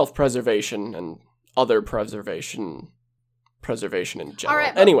more self-preservation and other preservation in general. All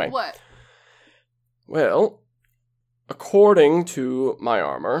right. But Anyway, what? well, according to my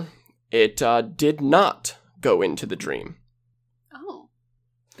armor, it did not go into the dream, Oh.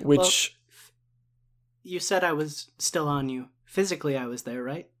 which You said I was still on you. Physically, I was there,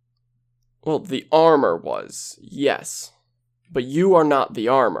 right? well, the armor was, yes. But you are not the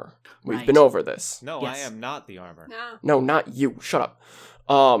armor. We've Right. been over this. No, Yes. I am not the armor. No. No, not you. Shut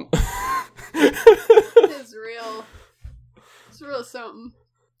up. It's real. It's real something.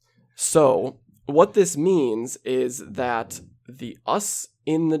 So, what this means is that the us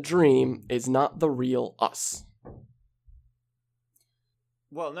in the dream is not the real us.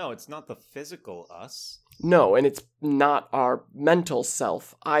 Well, no, it's not the physical us. No, and it's not our mental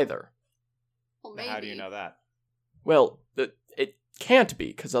self either. Well, maybe. How do you know that? Well, it can't be,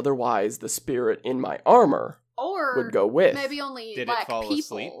 because otherwise the spirit in my armor Or would go with. maybe only Did it black fall people.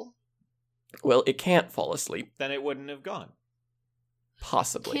 asleep? Well, it can't fall asleep, Then it wouldn't have gone.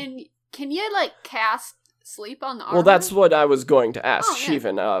 possibly. Can you, like, cast sleep on the armor? Well, that's what I was going to ask, Oh, yeah.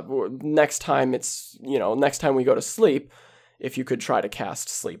 Shivan. Next time next time we go to sleep, if you could try to cast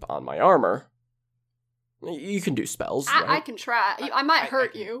sleep on my armor, you can do spells, right? I can try. I might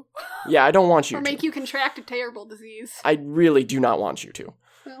hurt you. Yeah, I don't want you or to. make you contract a terrible disease. I really do not want you to.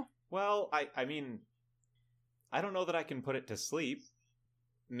 Well, I mean, I don't know that I can put it to sleep.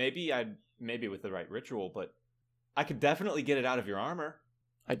 Maybe with the right ritual, but I could definitely get it out of your armor.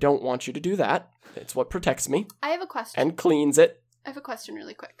 I don't want you to do that. It's what protects me I have a question. and cleans it. I have a question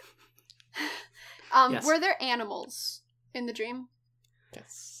really quick. Yes. Were there animals in the dream?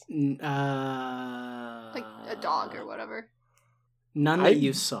 Yes. Like a dog or whatever? None that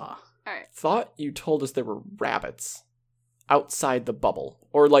you saw. Alright. Thought you told us there were rabbits outside the bubble,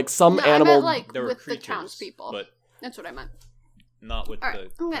 or like some No, animal. I meant, like, There were with the creatures, townspeople. but That's what I meant. not with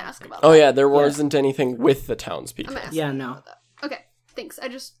Alright, the... I'm gonna ask about Oh that. yeah, there wasn't anything with the I'm townspeople. gonna ask Yeah, about no. that. Okay, thanks. I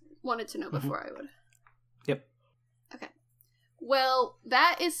just wanted to know before I would. Yep. Okay. Well,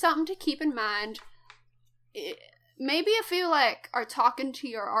 that is something to keep in mind. Maybe if you, like, are talking to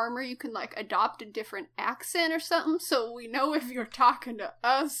your armor, you can, like, adopt a different accent or something, so we know if you're talking to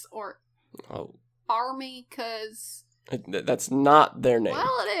us or Oh, army, because... that's not their name.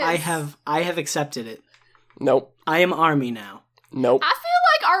 Well, it is. I have accepted it. Nope. I am Army now. Nope. I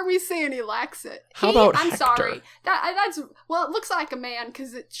feel like Army's saying he lacks it. How about I'm Hector? sorry. That's... Well, it looks like a man,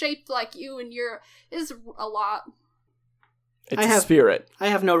 because it's shaped like you, and is a lot. It's I a have- spirit, I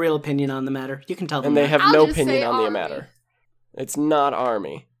have no real opinion on the matter. You can tell them and they that. have I'll no just opinion say on the army. matter. It's not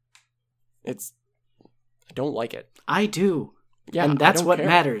army. It's. I don't like it. I do. Yeah, and I that's don't what care.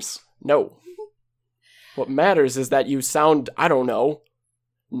 matters. No. What matters is that you sound, I don't know,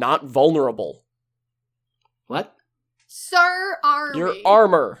 not vulnerable. What? Sir Army. Your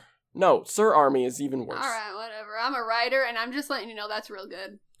armor. No, Sir Army is even worse. Alright, whatever. I'm a writer, and I'm just letting you know that's real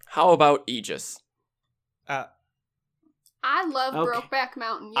good. How about Aegis? I love Okay. Brokeback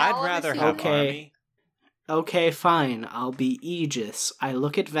Mountain. I'd Y'all ever rather seen have it? Okay. Army. Okay, fine. I'll be Aegis. I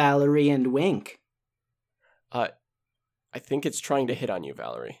look at Valerie and wink. I think it's trying to hit on you,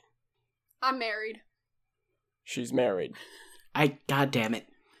 Valerie. I'm married. She's married. God damn it.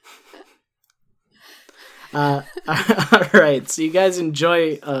 Alright, so you guys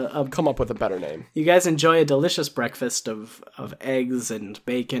enjoy Come up with a better name. you guys enjoy a delicious breakfast of eggs and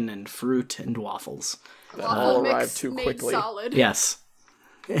bacon and fruit and waffles. That Waffle all mix arrived too made quickly. solid. Yes.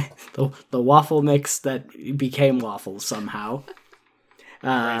 the waffle mix that became waffles somehow.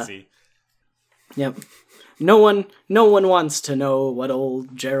 Crazy. Yep. No one wants to know what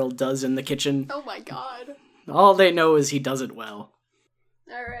old Gerald does in the kitchen. Oh my god. All they know is he does it well.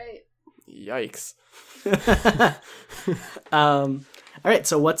 Alright. Yikes. All right,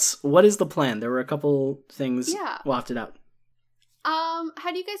 so what is the plan? There were a couple things Yeah. wafted out.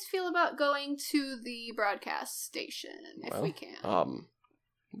 How do you guys feel about going to the broadcast station, if we can?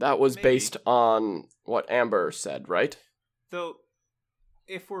 That was Maybe. based on what Amber said, right? Though,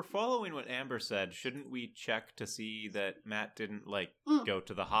 if we're following what Amber said, shouldn't we check to see that Matt didn't, go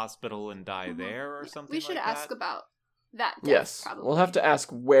to the hospital and die there or something We should like ask that? about that death, Yes. probably. We'll have to ask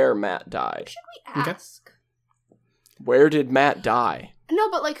where Matt died. Should we Okay. ask? Where did Matt die? No,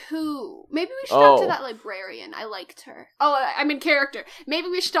 but, like, who? Maybe we should talk Oh. to that librarian. I liked her. Oh, I'm in character. Maybe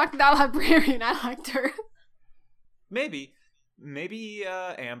we should talk to that librarian. I liked her. Maybe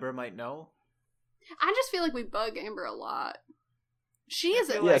Amber might know. I just feel like we bug Amber a lot. She is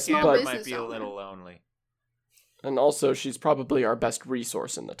a feel Yes, small Amber but- business might be a owner. little lonely. And also, she's probably our best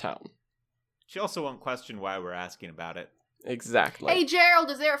resource in the town. She also won't question why we're asking about it. Exactly. Hey,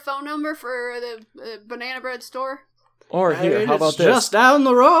 Gerald, is there a phone number for the banana bread store? Or here, how about It's this? just down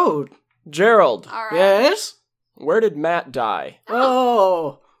the road. Gerald, All right. Yes? where did Matt die?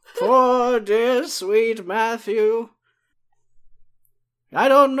 Oh, poor dear sweet Matthew. I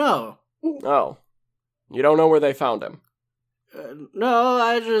don't know. Oh. You don't know where they found him? No,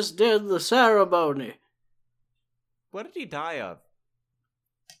 I just did the ceremony. What did he die of?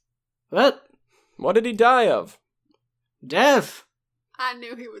 What? What did he die of? Death? I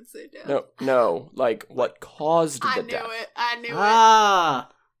knew he would say death. No, like, what caused I the knew death? it. I knew it. Ah,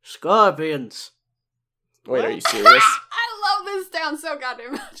 scorpions. Wait, are What? you serious? I love this town so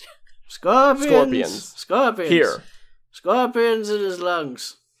goddamn much. Scorpions. Scorpions. Here. Scorpions in his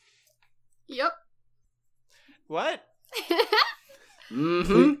lungs. Yep. What?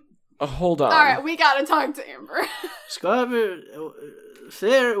 Mm-hmm. Hold on. Alright, we gotta talk to Amber. Scorpion.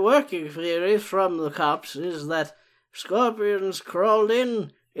 Working theory from the cops is that scorpions crawled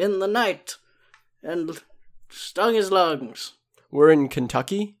in the night and stung his lungs. We're in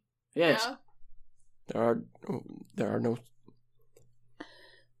Kentucky? Yes. Yeah. There are no...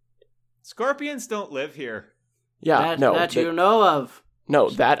 Scorpions don't live here. Yeah, that you know of. No,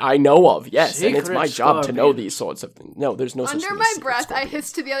 that I know of, yes, and it's Secret my job to know scorpions. these sorts of things. No, there's no such Under thing as my secret breath, I scorpions.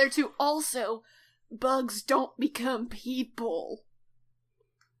 hiss to the other two, also, bugs don't become people.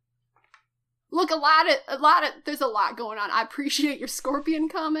 Look, there's a lot going on. I appreciate your scorpion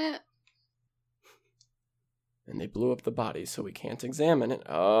comment. And they blew up the body, so we can't examine it.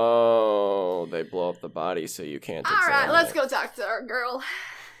 Oh, they blow up the body, so you can't examine it. Alright, let's go talk to our girl.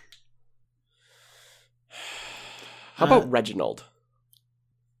 How about Reginald?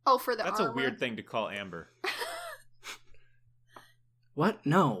 Oh, for the That's armor. a weird thing to call Amber. What?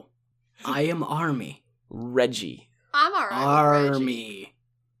 No. I am Army. Reggie. I'm alright with Reggie. Army.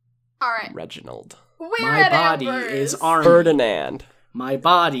 Alright, Reginald. we're My at body Amber's. is Army. Ferdinand. My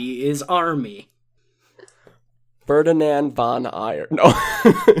body is Army. Ferdinand von Iron. No.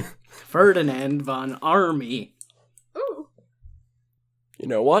 Ferdinand von Army. Ooh. You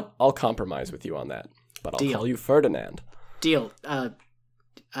know what? I'll compromise with you on that. But I'll Deal. call you Ferdinand. Deal.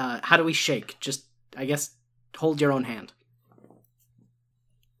 How do we shake? Just, I guess, hold your own hand.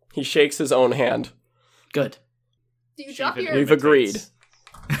 He shakes his own hand. Good. Do you drop your... We've agreed.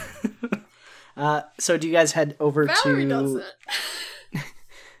 So do you guys head over Valerie to... doesn't.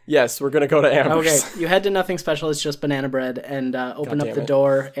 Yes, we're gonna go to Amber's. Okay, you head to Nothing Special, it's just banana bread, and open God up damn the it.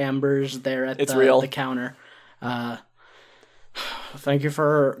 door. Amber's there at It's real. the counter. Thank you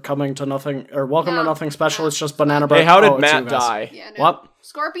for coming to Nothing, or welcome to No, Nothing Special, no. it's just banana bread. Hey, how did Oh, it's you Matt guys. die? Yeah, no. What?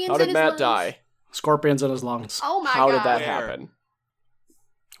 Scorpions How in did his Matt lungs. die? Scorpions in his lungs. Oh my How god. did that Where? happen?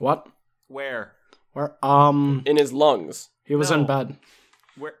 What? Where? Where? In his lungs. He was No. in bed.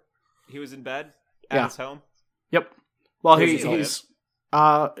 Where? He was in bed? At Yeah. his home? Yep. Well, Where does he he's...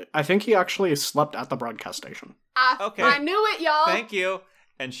 I think he actually slept at the broadcast station. Okay. I knew it, y'all. Thank you.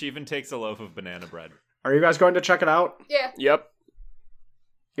 And she even takes a loaf of banana bread. Are you guys going to check it out? Yeah. Yep.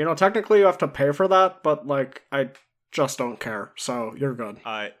 You know, technically you have to pay for that, but, like, I just don't care, so you're good.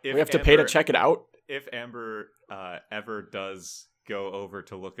 If We have to pay to Amber- check it out? If Amber ever does go over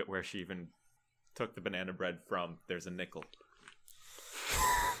to look at where she even took the banana bread from, there's a nickel.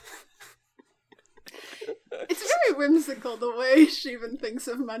 It's very whimsical the way she even thinks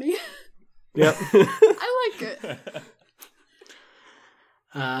of money. Yep. I like it.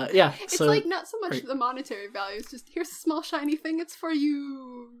 Yeah, It's so... like not so much right. the monetary value, it's just here's a small shiny thing, it's for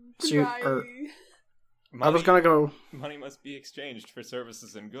you. So you Goodbye. are- Money, I was gonna go... money must be exchanged for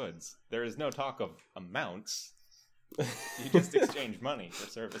services and goods. There is no talk of amounts. You just exchange money for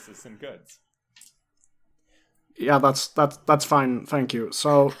services and goods. Yeah, that's fine, thank you.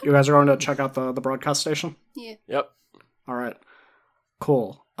 So, you guys are going to check out the broadcast station? Yeah. Yep. Alright.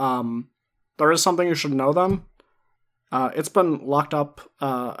 Cool. There is something you should know then. It's been locked up,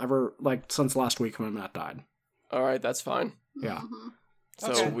 since last week when Matt died. Alright, that's fine. Yeah. Mhm.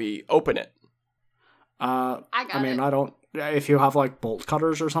 So Okay. we open it. I got I mean, it. I don't... If you have, like, bolt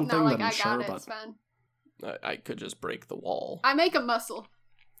cutters or something, No, like then I sure, got it, but it's fine. I could just break the wall. I make a muscle.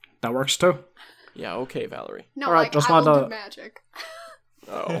 that works too. Yeah, okay, Valerie. No, All right, like just I will wanted do to- magic.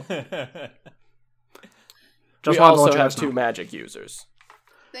 Oh. Just We wanted to also let you have guys two know. magic users.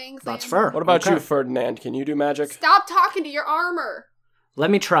 Things. That's and- fair. What about Okay. you, Ferdinand? Can you do magic? Stop talking to your armor. Let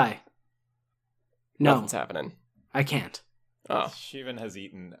me try. No, Nothing's happening. I can't. Oh. Shivan has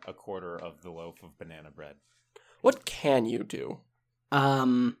eaten a quarter of the loaf of banana bread. What can you do?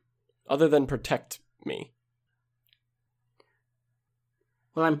 Well, Other than protect me?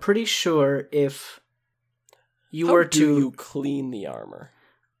 I'm pretty sure if you How were do to... you clean the armor?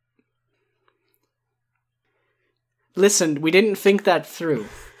 Listen, we didn't think that through.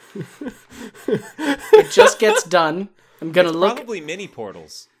 It just gets done. I'm gonna look... Probably mini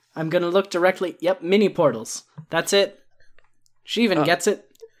portals. I'm gonna look directly... Yep, mini portals. That's it. She even gets it.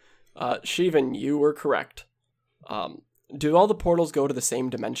 Shivan, you were correct. Do all the portals go to the same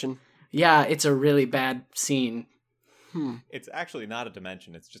dimension? Yeah, it's a really bad scene. It's actually not a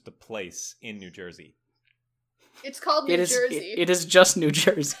dimension, it's just a place in New Jersey. It's called New It is. Jersey. It is just New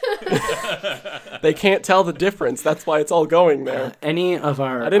Jersey. They can't tell the difference. That's why it's all going there. Any of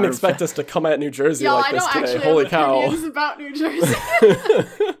our... I didn't our expect us to come at New Jersey Y'all, like I this don't today. actually Holy have cow. opinions about New Jersey.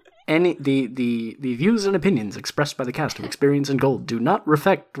 Any the views and opinions expressed by the cast of Experience in Gold do not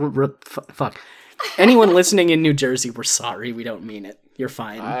reflect... fuck. Anyone listening in New Jersey, we're sorry. We don't mean it. You're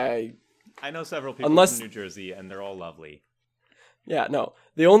fine. I know several people Unless- from New Jersey, and they're all lovely. Yeah, no.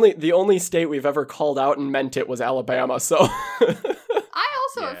 The only state we've ever called out and meant it was Alabama, so... I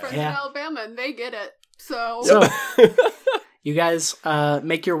also have friends Yeah. in Alabama, and they get it. So, So, you guys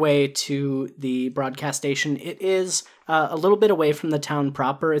make your way to the broadcast station. It is a little bit away from the town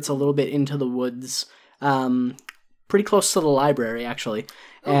proper. It's a little bit into the woods, pretty close to the library, actually.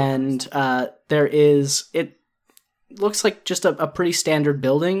 And it looks like just a pretty standard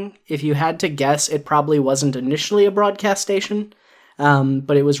building. If you had to guess, it probably wasn't initially a broadcast station,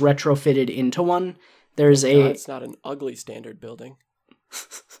 but it was retrofitted into one. It's not an ugly standard building.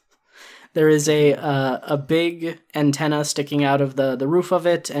 There is a big antenna sticking out of the roof of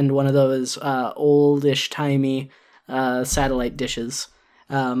it, and one of those oldish timey satellite dishes.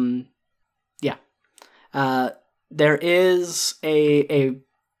 There is a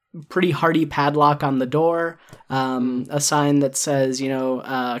pretty hardy padlock on the door, a sign that says,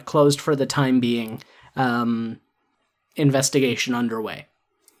 closed for the time being, investigation underway.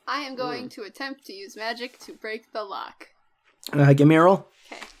 I am going to attempt to use magic to break the lock. Give me a roll.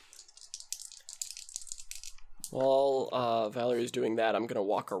 Okay. While Valerie's doing that, I'm going to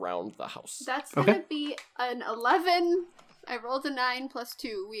walk around the house. That's going to be an 11. I rolled a 9 plus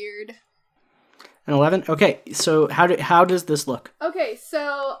 2. Weird. An 11? Okay, so how does this look? Okay,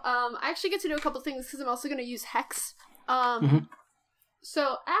 so I actually get to do a couple things because I'm also going to use Hex.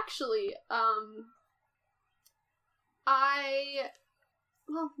 So actually,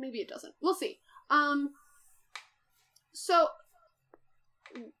 well, maybe it doesn't. We'll see. So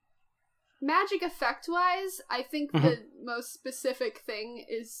magic effect-wise, I think the most specific thing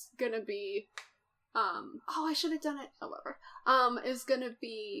is going to be I should have done it. However, is going to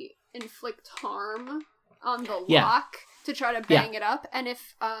be inflict harm on the lock to try to bang it up. And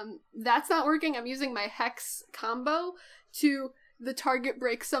if that's not working, I'm using my Hex combo to the target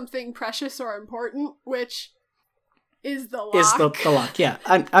break something precious or important, which is the lock. Is the lock, yeah.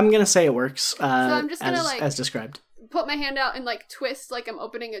 I'm going to say it works so I'm just gonna, as described. Put my hand out and twist like I'm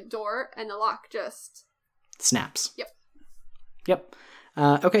opening a door, and the lock just snaps. Yep.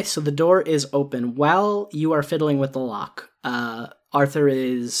 Okay, so the door is open. While you are fiddling with the lock, Arthur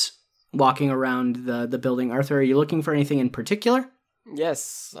is walking around the building. Arthur, are you looking for anything in particular?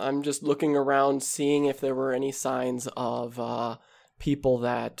 Yes, I'm just looking around, seeing if there were any signs of people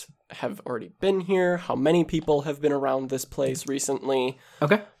that have already been here, how many people have been around this place recently.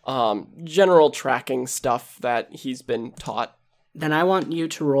 Okay. General tracking stuff that he's been taught. Then I want you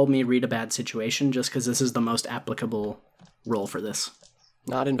to roll me read a bad situation, just because this is the most applicable roll for this.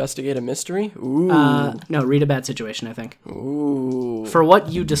 Not investigate a mystery? Ooh. No, read a bad situation, I think. Ooh. For what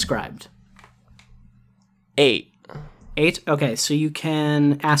you described. 8. 8? Okay, so you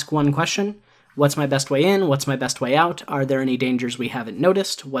can ask one question. What's my best way in? What's my best way out? Are there any dangers we haven't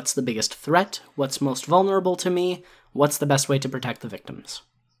noticed? What's the biggest threat? What's most vulnerable to me? What's the best way to protect the victims?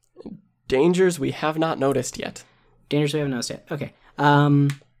 Dangers we have not noticed yet. Dangers we haven't noticed yet. Okay.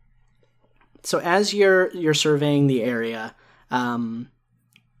 So as you're surveying the area,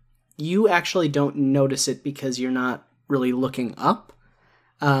 you actually don't notice it because you're not really looking up.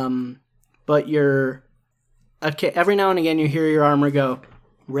 But you're... Okay, every now and again you hear your armor go,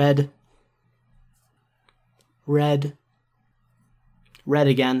 red, red, red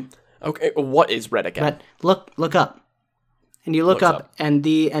again. Okay, what is red again? Red. Look up. And you look up, and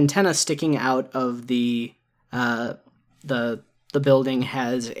the antenna sticking out of the building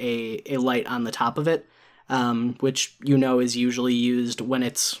has a light on the top of it, which is usually used when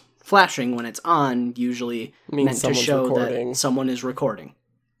it's flashing, when it's on, usually meant to show that someone is recording.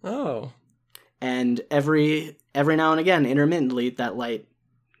 Oh. And every now and again, intermittently, that light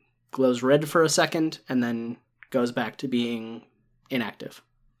glows red for a second and then goes back to being inactive.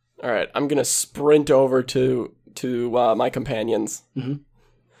 All right, I'm gonna sprint over to my companions. Mm-hmm.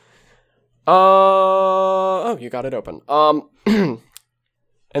 Oh, you got it open. And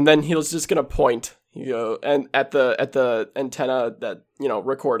then he was just gonna point, and at the antenna that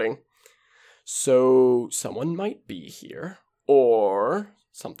recording. So someone might be here, or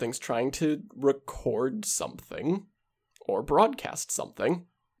something's trying to record something, or broadcast something.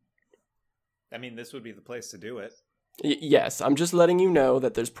 I mean, this would be the place to do it. Yes, I'm just letting you know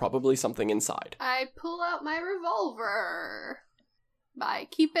that there's probably something inside. I pull out my revolver. I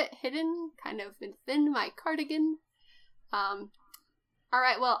keep it hidden, kind of within my cardigan. All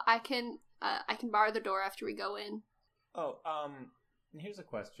right. Well, I can bar the door after we go in. Oh, here's a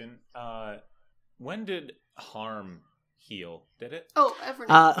question. When did harm heal? Did it? Oh, every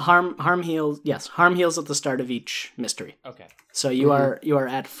night. Harm heals. Yes, harm heals at the start of each mystery. Okay. So you are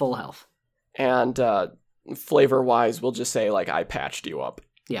at full health. And flavor-wise, we'll just say I patched you up.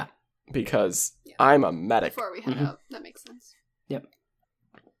 Yeah. Because I'm a medic. Before we head out, that makes sense. Yep.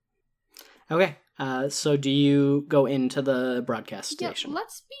 Okay. So do you go into the broadcast station? Yeah,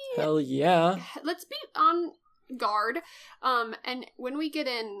 let's be... Hell yeah. Let's be on guard. And when we get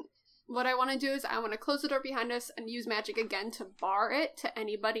in, what I want to do is I want to close the door behind us and use magic again to bar it to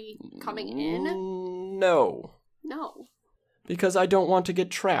anybody coming in. No. Because I don't want to get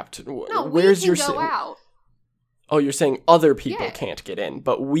trapped. No, Where's we can your go out. Oh, you're saying other people Yeah. can't get in,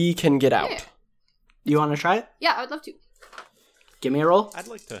 but we can get out. Yeah. You want to try it? Yeah, I would love to. Give me a roll. I'd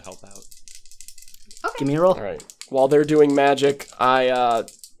like to help out. Okay. Give me a roll. All right. While they're doing magic, I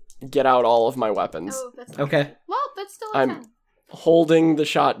get out all of my weapons. Oh, that's Okay. Well, that's still a I'm 10. holding the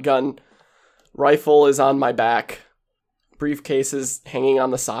shotgun. Rifle is on my back. Briefcase is hanging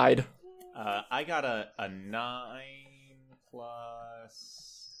on the side. I got a 9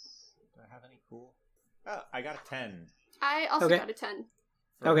 plus... Do I have any cool? Oh, I got a 10. I also Okay. got a 10.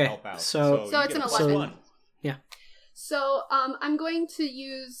 For Okay, help out. so So you it's get an a plus 11. 1. So, I'm going to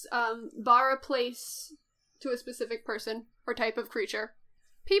use bar a place to a specific person or type of creature.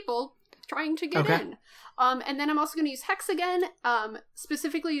 People trying to get Okay. in. And then I'm also going to use Hex again,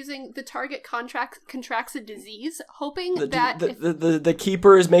 specifically using the target contracts a disease, hoping that... The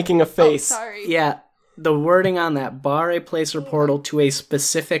keeper is making a face. Oh, sorry. Yeah, the wording on that, bar a place or portal to a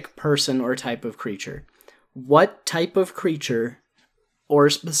specific person or type of creature. What type of creature or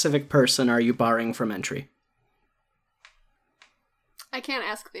specific person are you barring from entry? I can't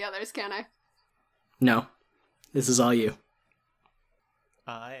ask the others, can I? No. This is all you.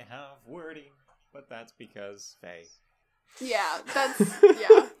 I have wording, but that's because Faye. Yeah, that's...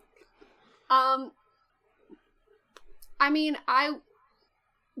 yeah. I mean,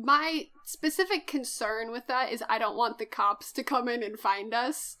 my specific concern with that is I don't want the cops to come in and find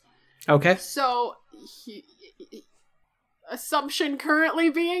us. Okay. So, assumption currently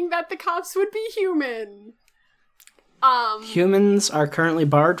being that the cops would be human. Humans are currently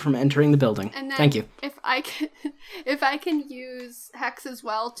barred from entering the building. And then Thank you. If I can use Hex as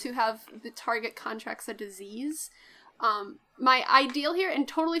well to have the target contracts a disease, my ideal here, and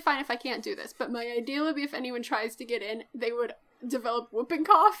totally fine if I can't do this, but my ideal would be if anyone tries to get in, they would develop whooping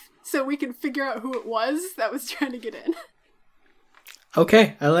cough so we can figure out who it was that was trying to get in.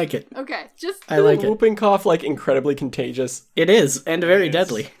 Okay, I like it. Okay, just... I like it. Whooping cough, like, incredibly contagious. It is, and very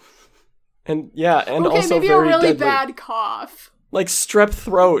deadly. And, yeah, and okay, also maybe very a really deadly. bad cough. Like strep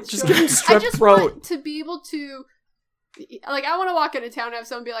throat. Just give him I strep just throat. want to be able to... Like, I want to walk into town and have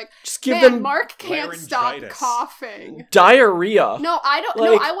someone be like, Just give man, them Mark can't stop laryngitis." coughing. diarrhea. No, I don't...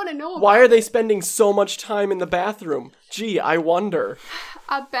 Like, no, I want to know about Why are they spending so much time in the bathroom? Gee, I wonder.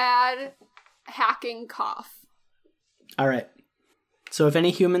 a bad hacking cough. All right. So if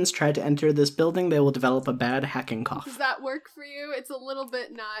any humans try to enter this building, they will develop a bad hacking Does cough. that work for you? It's a little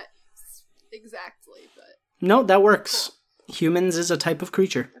bit not exactly, but... No, that works. Humans is a type of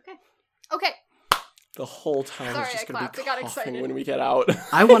creature. Okay. The whole time Sorry, is just I going to clapped. be I got coughing excited. when we get out.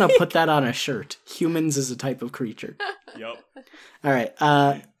 I want to put that on a shirt. Humans is a type of creature. Yup. All right.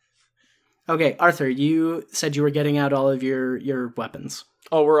 Okay, Arthur, you said you were getting out all of your weapons.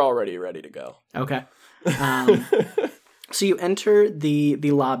 Oh, we're already ready to go. Okay. So you enter the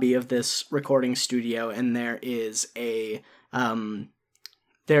lobby of this recording studio, and there is a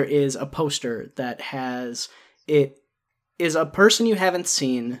poster that has it is a person you haven't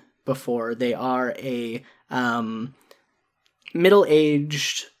seen before. They are a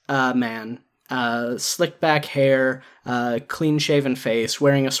middle-aged man, slick back hair, clean shaven face,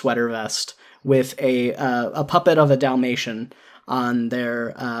 wearing a sweater vest, with a puppet of a Dalmatian on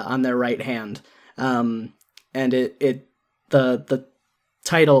their right hand, and the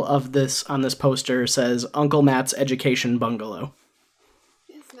title of this on this poster says Uncle Matt's Education Bungalow.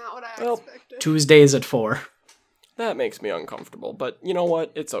 It's not what I Well, expected. Tuesdays at 4. That makes me uncomfortable, but you know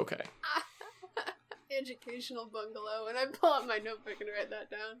what? It's okay. Educational bungalow, and I pull out my notebook and write that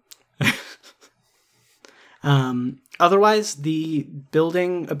down. Otherwise, the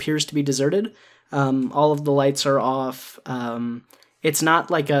building appears to be deserted. All of the lights are off. It's not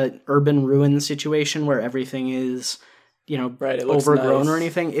like a urban ruin situation where everything is, Right, it looks overgrown nice. or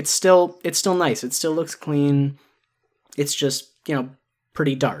anything. It's still nice. It still looks clean. It's just,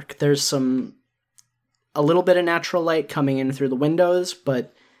 pretty dark. There's a little bit of natural light coming in through the windows,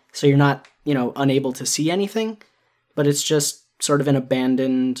 but so you're not, unable to see anything, but it's just sort of an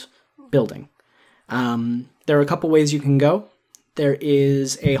abandoned building. There are a couple ways you can go. There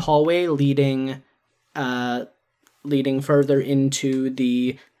is a hallway leading further into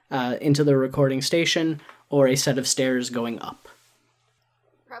the recording station, or a set of stairs going up.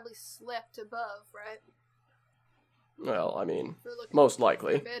 Probably slept above, right? Well, I mean, We're looking most for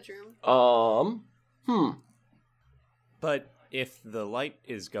likely. a bedroom. But if the light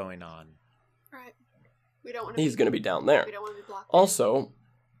is going on, Right. We don't want to. He's going to be down there. We don't want to be blocked. Also,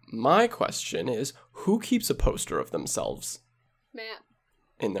 my question is, who keeps a poster of themselves Matt.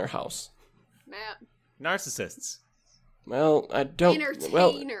 in their house? Matt. narcissists. Well, I don't... Entertainers.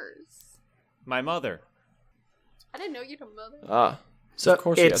 Well, My mother. I didn't know you had a mother. Ah, So of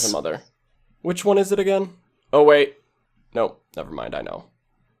course he has a mother. Which one is it again? Oh, wait. Nope, never mind, I know.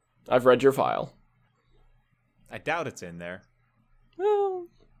 I've read your file. I doubt it's in there. Well,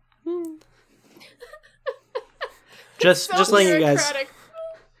 Just letting you guys, bureaucratic.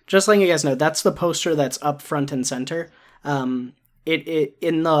 just letting you guys know, that's the poster that's up front and center. It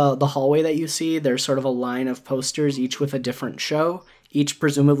in the hallway that you see, there's sort of a line of posters, each with a different show, each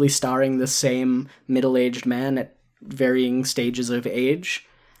presumably starring the same middle-aged man at varying stages of age.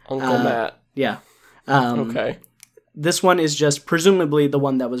 Uncle Matt. Yeah. Okay. This one is just presumably the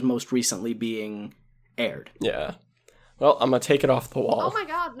one that was most recently being aired. Yeah. Well, I'm gonna take it off the wall. Oh my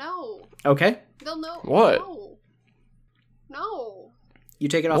god, no. Okay? They'll know. What? No. You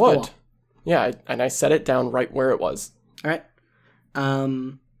take it off the wall. Yeah, and I set it down right where it was. All right.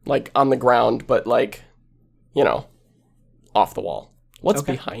 Like, on the ground, but, like, you know, off the wall. What's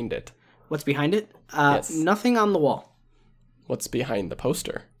Okay. behind it? What's behind it? Yes. Nothing on the wall. What's behind the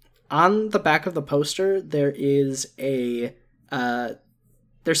poster? On the back of the poster, there is there's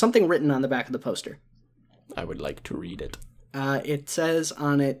something written on the back of the poster. I would like to read it. It says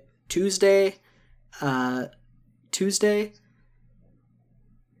on it, Tuesday,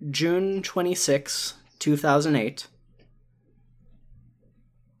 June 26, 2008,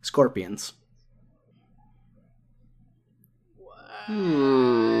 Scorpions.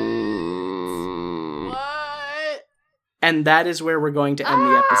 What? And that is where we're going to end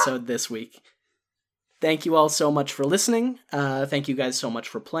the episode this week. Thank you all so much for listening. Thank you guys so much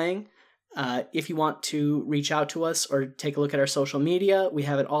for playing. If you want to reach out to us or take a look at our social media, we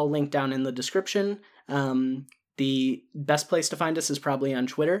have it all linked down in the description. The best place to find us is probably on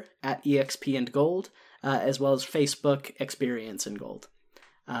Twitter, at EXP&Gold, as well as Facebook, Experience and Gold.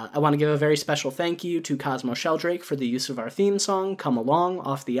 I want to give a very special thank you to Cosmo Sheldrake for the use of our theme song, Come Along,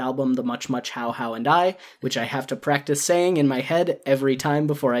 off the album The Much Much How and I, which I have to practice saying in my head every time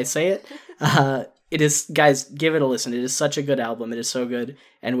before I say it. It is, guys, give it a listen. It is such a good album. It is so good,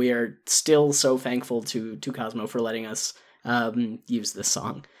 and we are still so thankful to Cosmo for letting us use this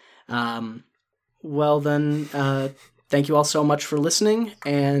song. Well then, thank you all so much for listening,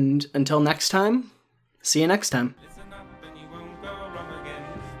 and until next time, see you next time. Listen up and you won't go wrong again.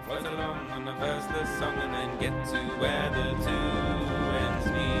 Float along on the verseless song and then get to where the two ends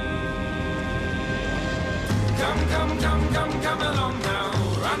meet. Come along now.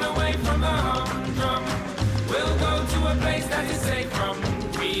 Run away from the humdrum. We'll go to a place that is safe from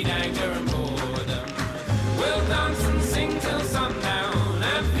greed, anger, and boredom. We'll dance and sing till sundown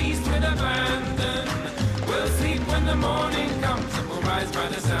and feast with abandon. We'll sleep when the morning comes and we'll rise by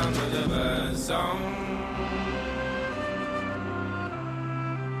the sound of the bird song.